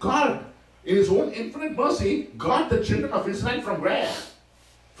relationship. God, in His own infinite mercy, got the children of Israel from where?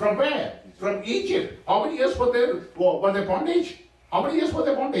 From where? From Egypt. How many years were their bondage? How many years were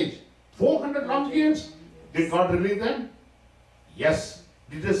their bondage? 400 long years. Did God relieve them? Yes.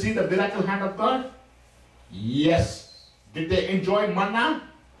 Did they see the miracle hand of God? Yes. Did they enjoy manna?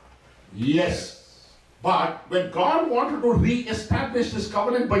 Yes. But when God wanted to re-establish His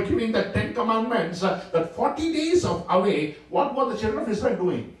covenant by giving the 10 commandments, that 40 days of away, what were the children of Israel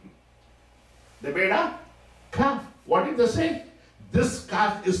doing? They made a calf. What did they say? This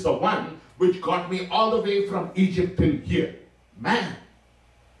calf is the one which got me all the way from Egypt till here. Man,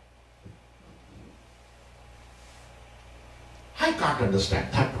 I can't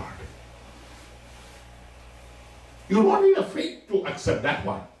understand that part. You don't need a faith to accept that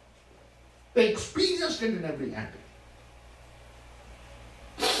one. They experienced it in every angle.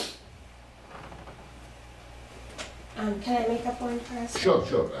 Can I make a point first? Sure.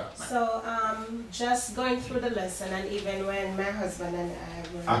 So, just going through the lesson, and even when my husband and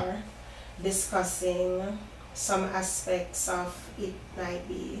I were discussing some aspects of it might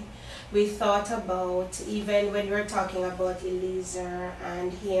be, we thought about, even when we were talking about Eliezer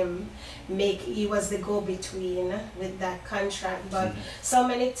and him, he was the go-between with that contract, but so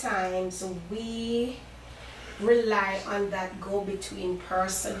many times we rely on that go-between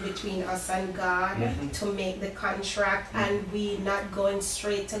person between us and God to make the contract, and we not going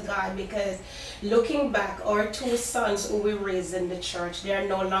straight to God, because looking back, our 2 sons who we raised in the church, they are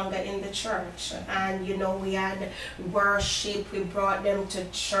no longer in the church, and we had worship, we brought them to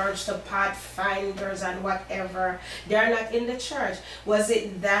church, to pathfinders and whatever. They are not in the church. Was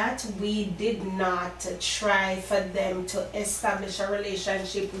it that we did not try for them to establish a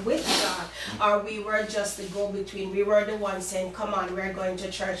relationship with God, or we were just the go-between? We were the ones saying, come on, we're going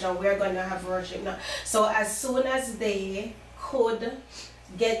to church now, we're going to have worship now. So as soon as they could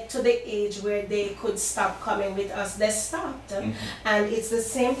get to the age where they could stop coming with us, they stopped. And it's the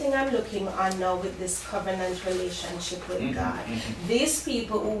same thing I'm looking on now with this covenant relationship with God. These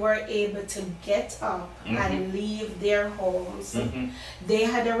people who were able to get up and leave their homes, they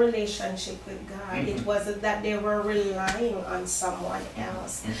had a relationship with God. It wasn't that they were relying on someone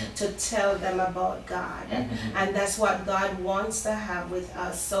else to tell them about God. And that's what God wants to have with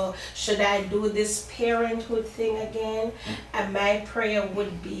us. So should I do this parenthood thing again? And my prayer would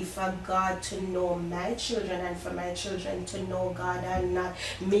be for God to know my children, and for my children to know God, and not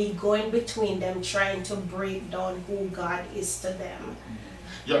me going between them trying to break down who God is to them.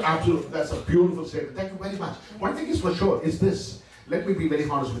 Yeah, absolutely. That's a beautiful statement. Thank you very much. One thing is for sure is this. Let me be very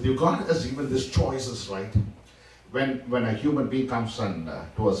honest with you. God has given these choices, right? When a human being comes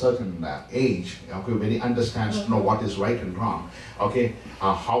to a certain age, okay, when he understands to know what is right and wrong, okay,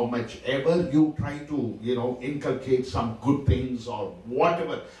 how much ever you try to, inculcate some good things or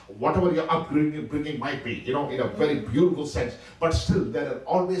whatever your upbringing might be, in a very beautiful sense, but still there are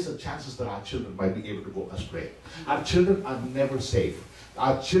always the chances that our children might be able to go astray. Our children are never safe.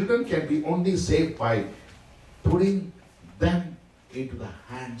 Our children can be only saved by putting them into the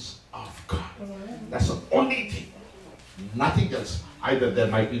hands of God. That's the only thing. Nothing else. Either they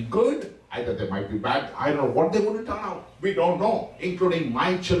might be good, either they might be bad. I don't know what they would turn out. We don't know, including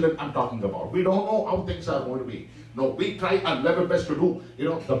my children I'm talking about. We don't know how things are going to be. No, we try our level best to do,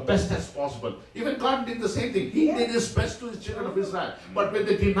 the best as possible. Even God did the same thing. He did His best to His children of Israel. But when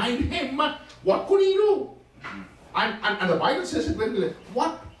they denied Him, what could He do? And the Bible says it very clearly.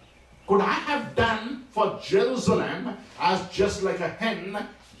 What could I have done for Jerusalem as just like a hen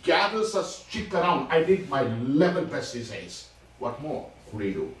gathers a chick around? I did my level best, he says. What more could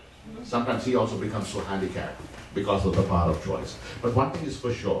he do? Sometimes he also becomes so handicapped because of the power of choice. But one thing is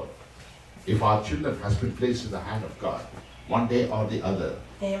for sure, if our children has been placed in the hand of God, one day or the other,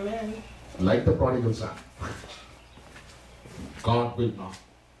 Amen. Like the prodigal son, God will not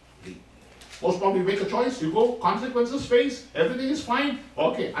leave. Most probably make a choice, you go, consequences face, everything is fine,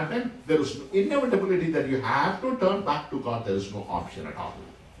 okay, and then there is inevitability that you have to turn back to God. There is no option at all.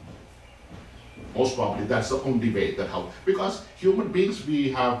 Most probably that's the only way that how, because human beings, we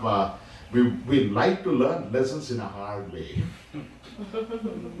have we like to learn lessons in a hard way.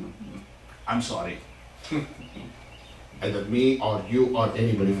 I'm sorry. Either me or you or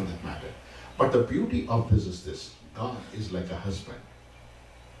anybody for that matter. But the beauty of this is this. God is like a husband.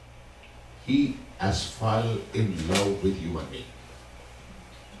 He has fallen in love with you and me.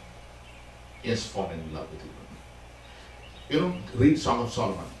 He has fallen in love with you and me. You know, read Song of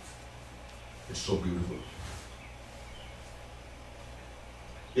Solomon. It's so beautiful.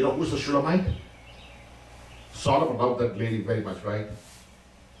 You know, who's the Shulamite? Solomon loved that lady very much, right?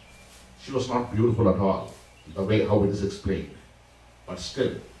 She was not beautiful at all, the way how it is explained. But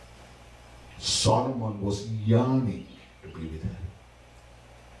still, Solomon was yearning to be with her.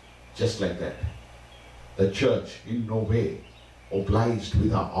 Just like that, the church in no way obliged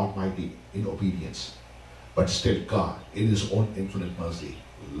with our Almighty in obedience. But still God, in His own infinite mercy,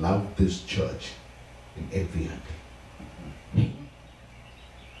 loved this church in every angle.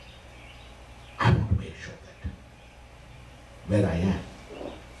 I want to make sure that where I am,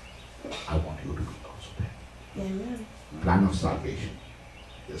 I want you to be also there. Amen. Plan of salvation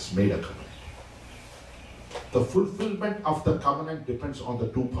is made a covenant. The fulfillment of the covenant depends on the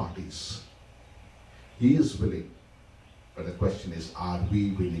two parties. He is willing, but the question is, are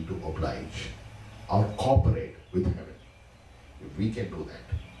we willing to oblige or cooperate with heaven? If we can do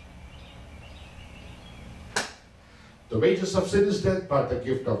that. The wages of sin is death, but the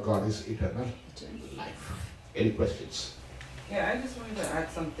gift of God is eternal life. Any questions? Yeah, I just wanted to add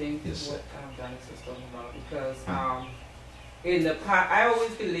something Yes, to what Janice was talking about, because in the past, I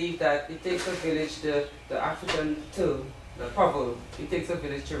always believe that it takes a village, the African term, the proverb, it takes a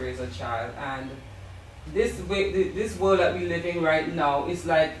village to raise a child, and this world that we live in right now is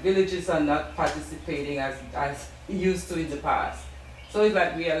like villages are not participating as used to in the past. So it's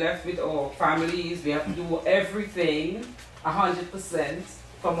like we are left with our families, we have to do everything 100%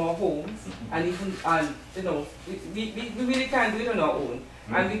 from our homes, and even, you know, we really can't do it on our own,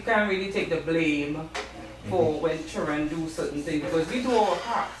 and we can't really take the blame for when children do certain things, because we do our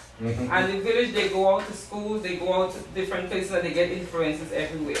part. And the village, they go out to schools, they go out to different places, and they get influences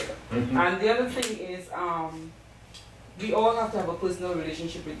everywhere. And the other thing is, we all have to have a personal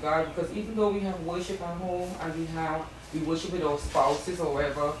relationship with God, because even though we have worship at home and we worship with our spouses or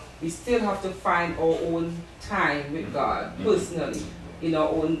whatever, we still have to find our own time with God personally, in our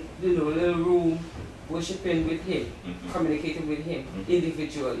own, you know, little room, worshiping with Him, communicating with Him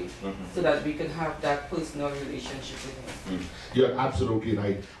individually, so that we can have that personal relationship with Him. You're absolutely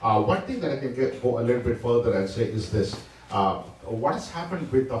right. One thing that I can go a little bit further and say is this. What has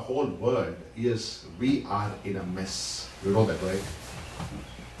happened with the whole world is we are in a mess. You know that, right?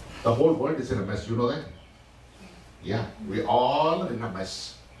 The whole world is in a mess. You know that? Yeah, we all are in a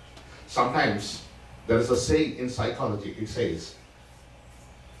mess. Sometimes there is a saying in psychology. It says,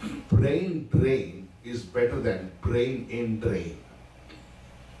 brain drain is better than brain in drain.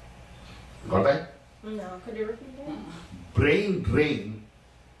 Got that? No, could you repeat that? Brain drain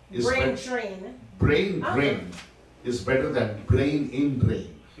is Brain drain. Brain drain is better than brain in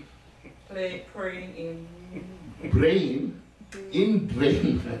drain. Praying in. Brain in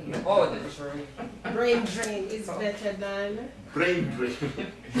drain. Oh, that's right. Brain drain is better than. Brain drain.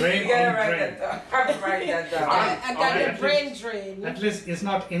 You gotta write that down. I have to write that down. I got okay. the brain drain. At least it's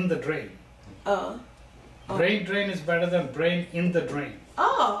not in the drain. Oh. Brain drain is better than brain in the drain.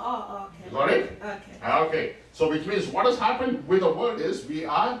 Oh, okay. You got it? Okay. Okay. So which means what has happened with the world is we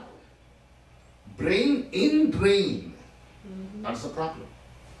are brain in drain. That's the problem.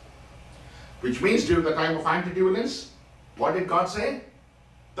 Which means during the time of anti-turbulence, what did God say?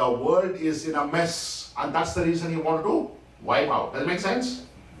 The world is in a mess, and that's the reason He wanted to wipe out. Does it make sense?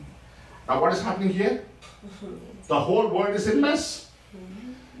 Now what is happening here? The whole world is in mess.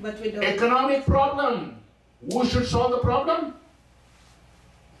 But we don't. Economic problem. Who should solve the problem?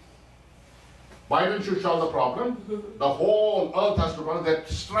 Biden should solve the problem. The whole earth has to run. They're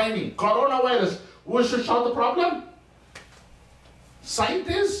striving. Coronavirus. Who should solve the problem?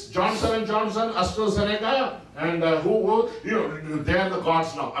 Scientists, Johnson & Johnson, AstraZeneca, and you know, they are the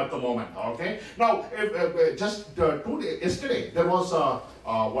gods now at the moment, okay? Now, just 2 days, yesterday, there was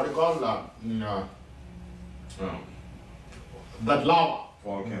what you call, that lava.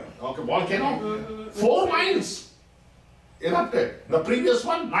 Volcano. Okay, volcano. 4 miles erupted. The previous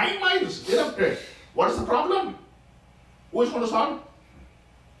one, 9 miles erupted. What is the problem? Who is going to solve?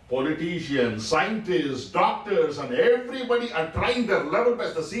 Politicians, scientists, doctors, and everybody are trying their level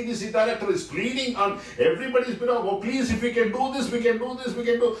best. The CDC director is pleading on everybody's been, oh please, if we can do this, we can do this, we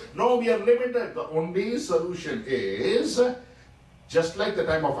can do. No, we are limited. The only solution is, just like the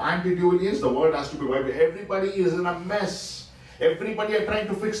time of anti-dualians, the world has to be wiped. Everybody is in a mess. Everybody are trying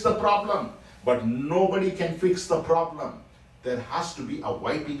to fix the problem, but nobody can fix the problem. there has to be a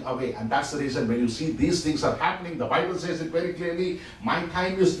wiping away. And that's the reason when you see these things are happening, the Bible says it very clearly, my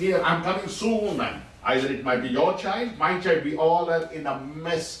time is near, I'm coming soon. And either it might be your child, my child, we all are in a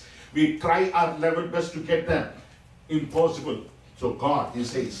mess. We try our level best to get them. Impossible. So God, He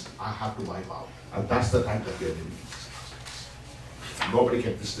says, I have to wipe out. And that's the time that we are living in. Nobody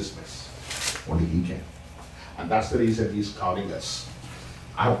can fix this mess. Only He can. And that's the reason He's calling us.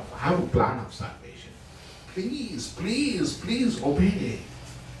 I have a plan of salvation. Please, please, please obey.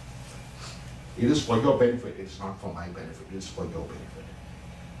 It is for your benefit. It's not for my benefit. It's for your benefit.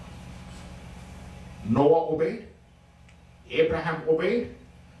 Noah obeyed. Abraham obeyed.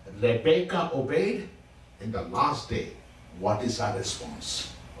 Rebecca obeyed. In the last day, what is our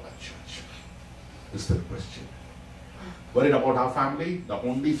response for our church? Is the question. Worried about our family? The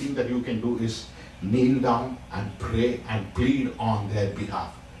only thing that you can do is kneel down and pray and plead on their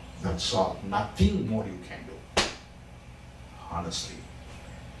behalf. That's all. Nothing more you can do. Honestly.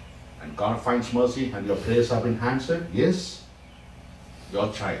 And God finds mercy and your prayers have been answered. Yes,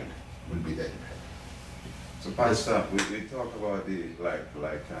 your child will be there in heaven. So Pastor, we talk about the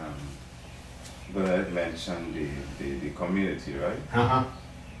Bernard mentioned the community, right?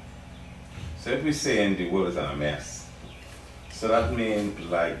 So if we say in the world is a mess, so that means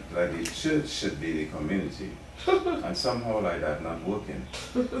like the church should be the community, and somehow like that not working.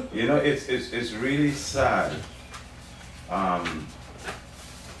 You know, it's really sad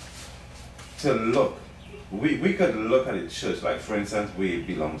to look. We could look at the church, like for instance, we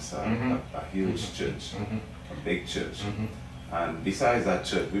belong to a huge church, a big church. And besides that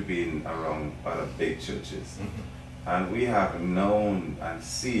church, we've been around other big churches. And we have known and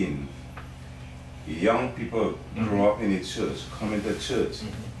seen young people grow up in the church, come into church.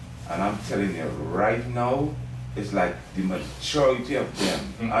 And I'm telling you, right now, it's like the majority of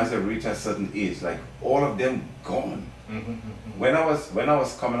them, as they reach a certain age, like all of them gone. When I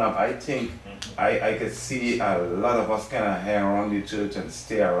was coming up, I think I could see a lot of us kind of hang around the church and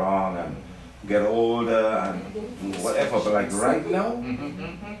stay around and get older and whatever, but like right now,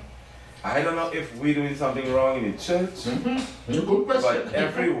 I don't know if we're doing something wrong in the church, Good question. but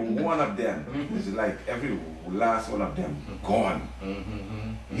every one of them is like every last one of them gone.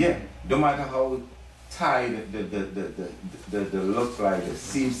 Yeah, no matter how tied the look like, it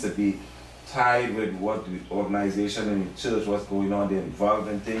seems to be tied with what the organization in the church, what's going on, they're involved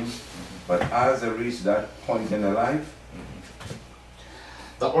in things, but as they reach that point in their life,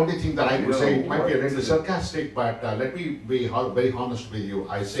 the only thing that I would say, it might be a little sarcastic, but let me be very honest with you.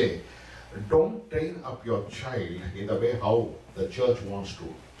 I say, don't train up your child in the way how the church wants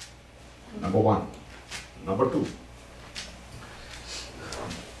to. Number one. Number two,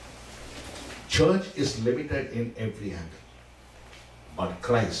 church is limited in every angle, but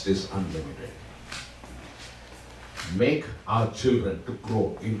Christ is unlimited. Make our children to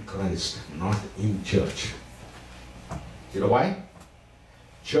grow in Christ, not in church. You know why?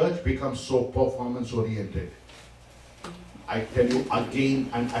 Church becomes so performance oriented. I tell you again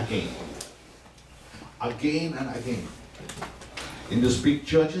and again. Again and again. In these big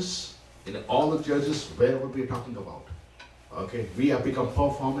churches, in all the churches, wherever we're talking about, okay, we have become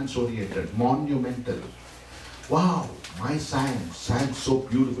performance oriented, monumental. Wow, my sang so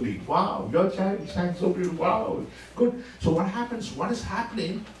beautifully. Wow, your child sang so beautifully. Wow, good. So what happens, what is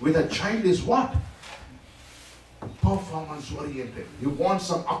happening with a child is what? Performance oriented. He wants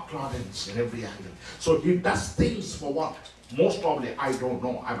some applaudance in every angle. So he does things for what? Most probably, I don't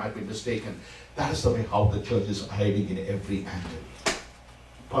know, I might be mistaken. That is the way how the church is hiding in every angle.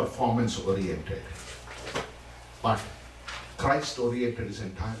 Performance oriented. But Christ oriented is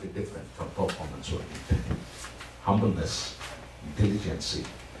entirely different from performance oriented. Humbleness, diligence,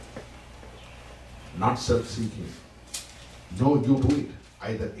 not self-seeking. No, you do it.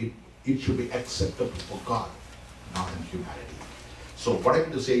 Either it should be acceptable for God, not in humanity. So what I'm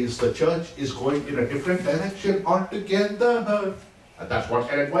going to say is the church is going in a different direction altogether. And that's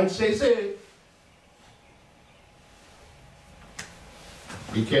what Ellen White says.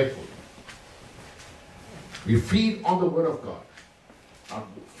 Be careful. We feed on the word of God, not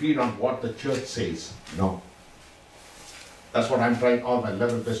feed on what the church says. No. That's what I'm trying all my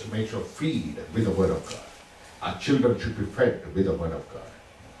level best to make sure. Feed with the word of God. Our children should be fed with the word of God.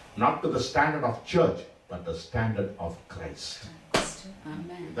 Not to the standard of church, but the standard of Christ.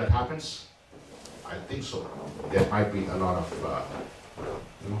 Amen. If that happens, I think so. There might be a lot of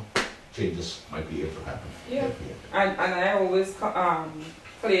changes might be able to happen. Yeah. And I always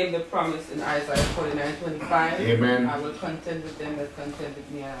claim the promise in Isaiah 49:25. Amen. I will contend with them that contend with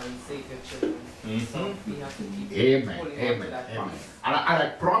me, and I will save your children. So we have to keep Amen. holding on to Amen. that Amen. promise. And I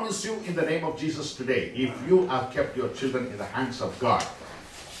promise you in the name of Jesus today, if you have kept your children in the hands of God,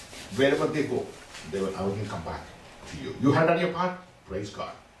 wherever they go, they will again come back to you. You have done your part, praise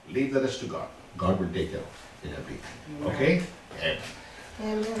God. Leave the rest to God. God will take care of in everything. Okay? Amen.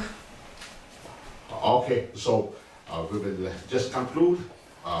 Amen. Okay, so we will just conclude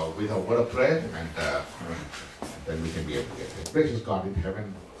with a word of prayer, and then we can be able to get it. Gracious God in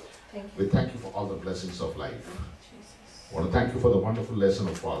heaven, Thank you. we thank you for all the blessings of life. I want to thank you for the wonderful lesson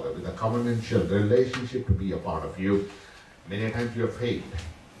of Father, with a covenantal relationship to be a part of you. Many times you have failed,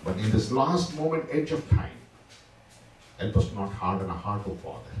 but in this last moment, edge of time, help us to not harden our heart, O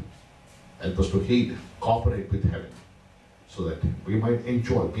Father. Help us to heed, cooperate with heaven, so that we might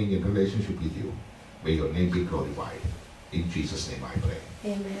enjoy being in relationship with you. May your name be glorified. In Jesus' name I pray.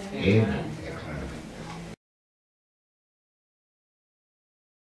 Amen. Amen. Amen.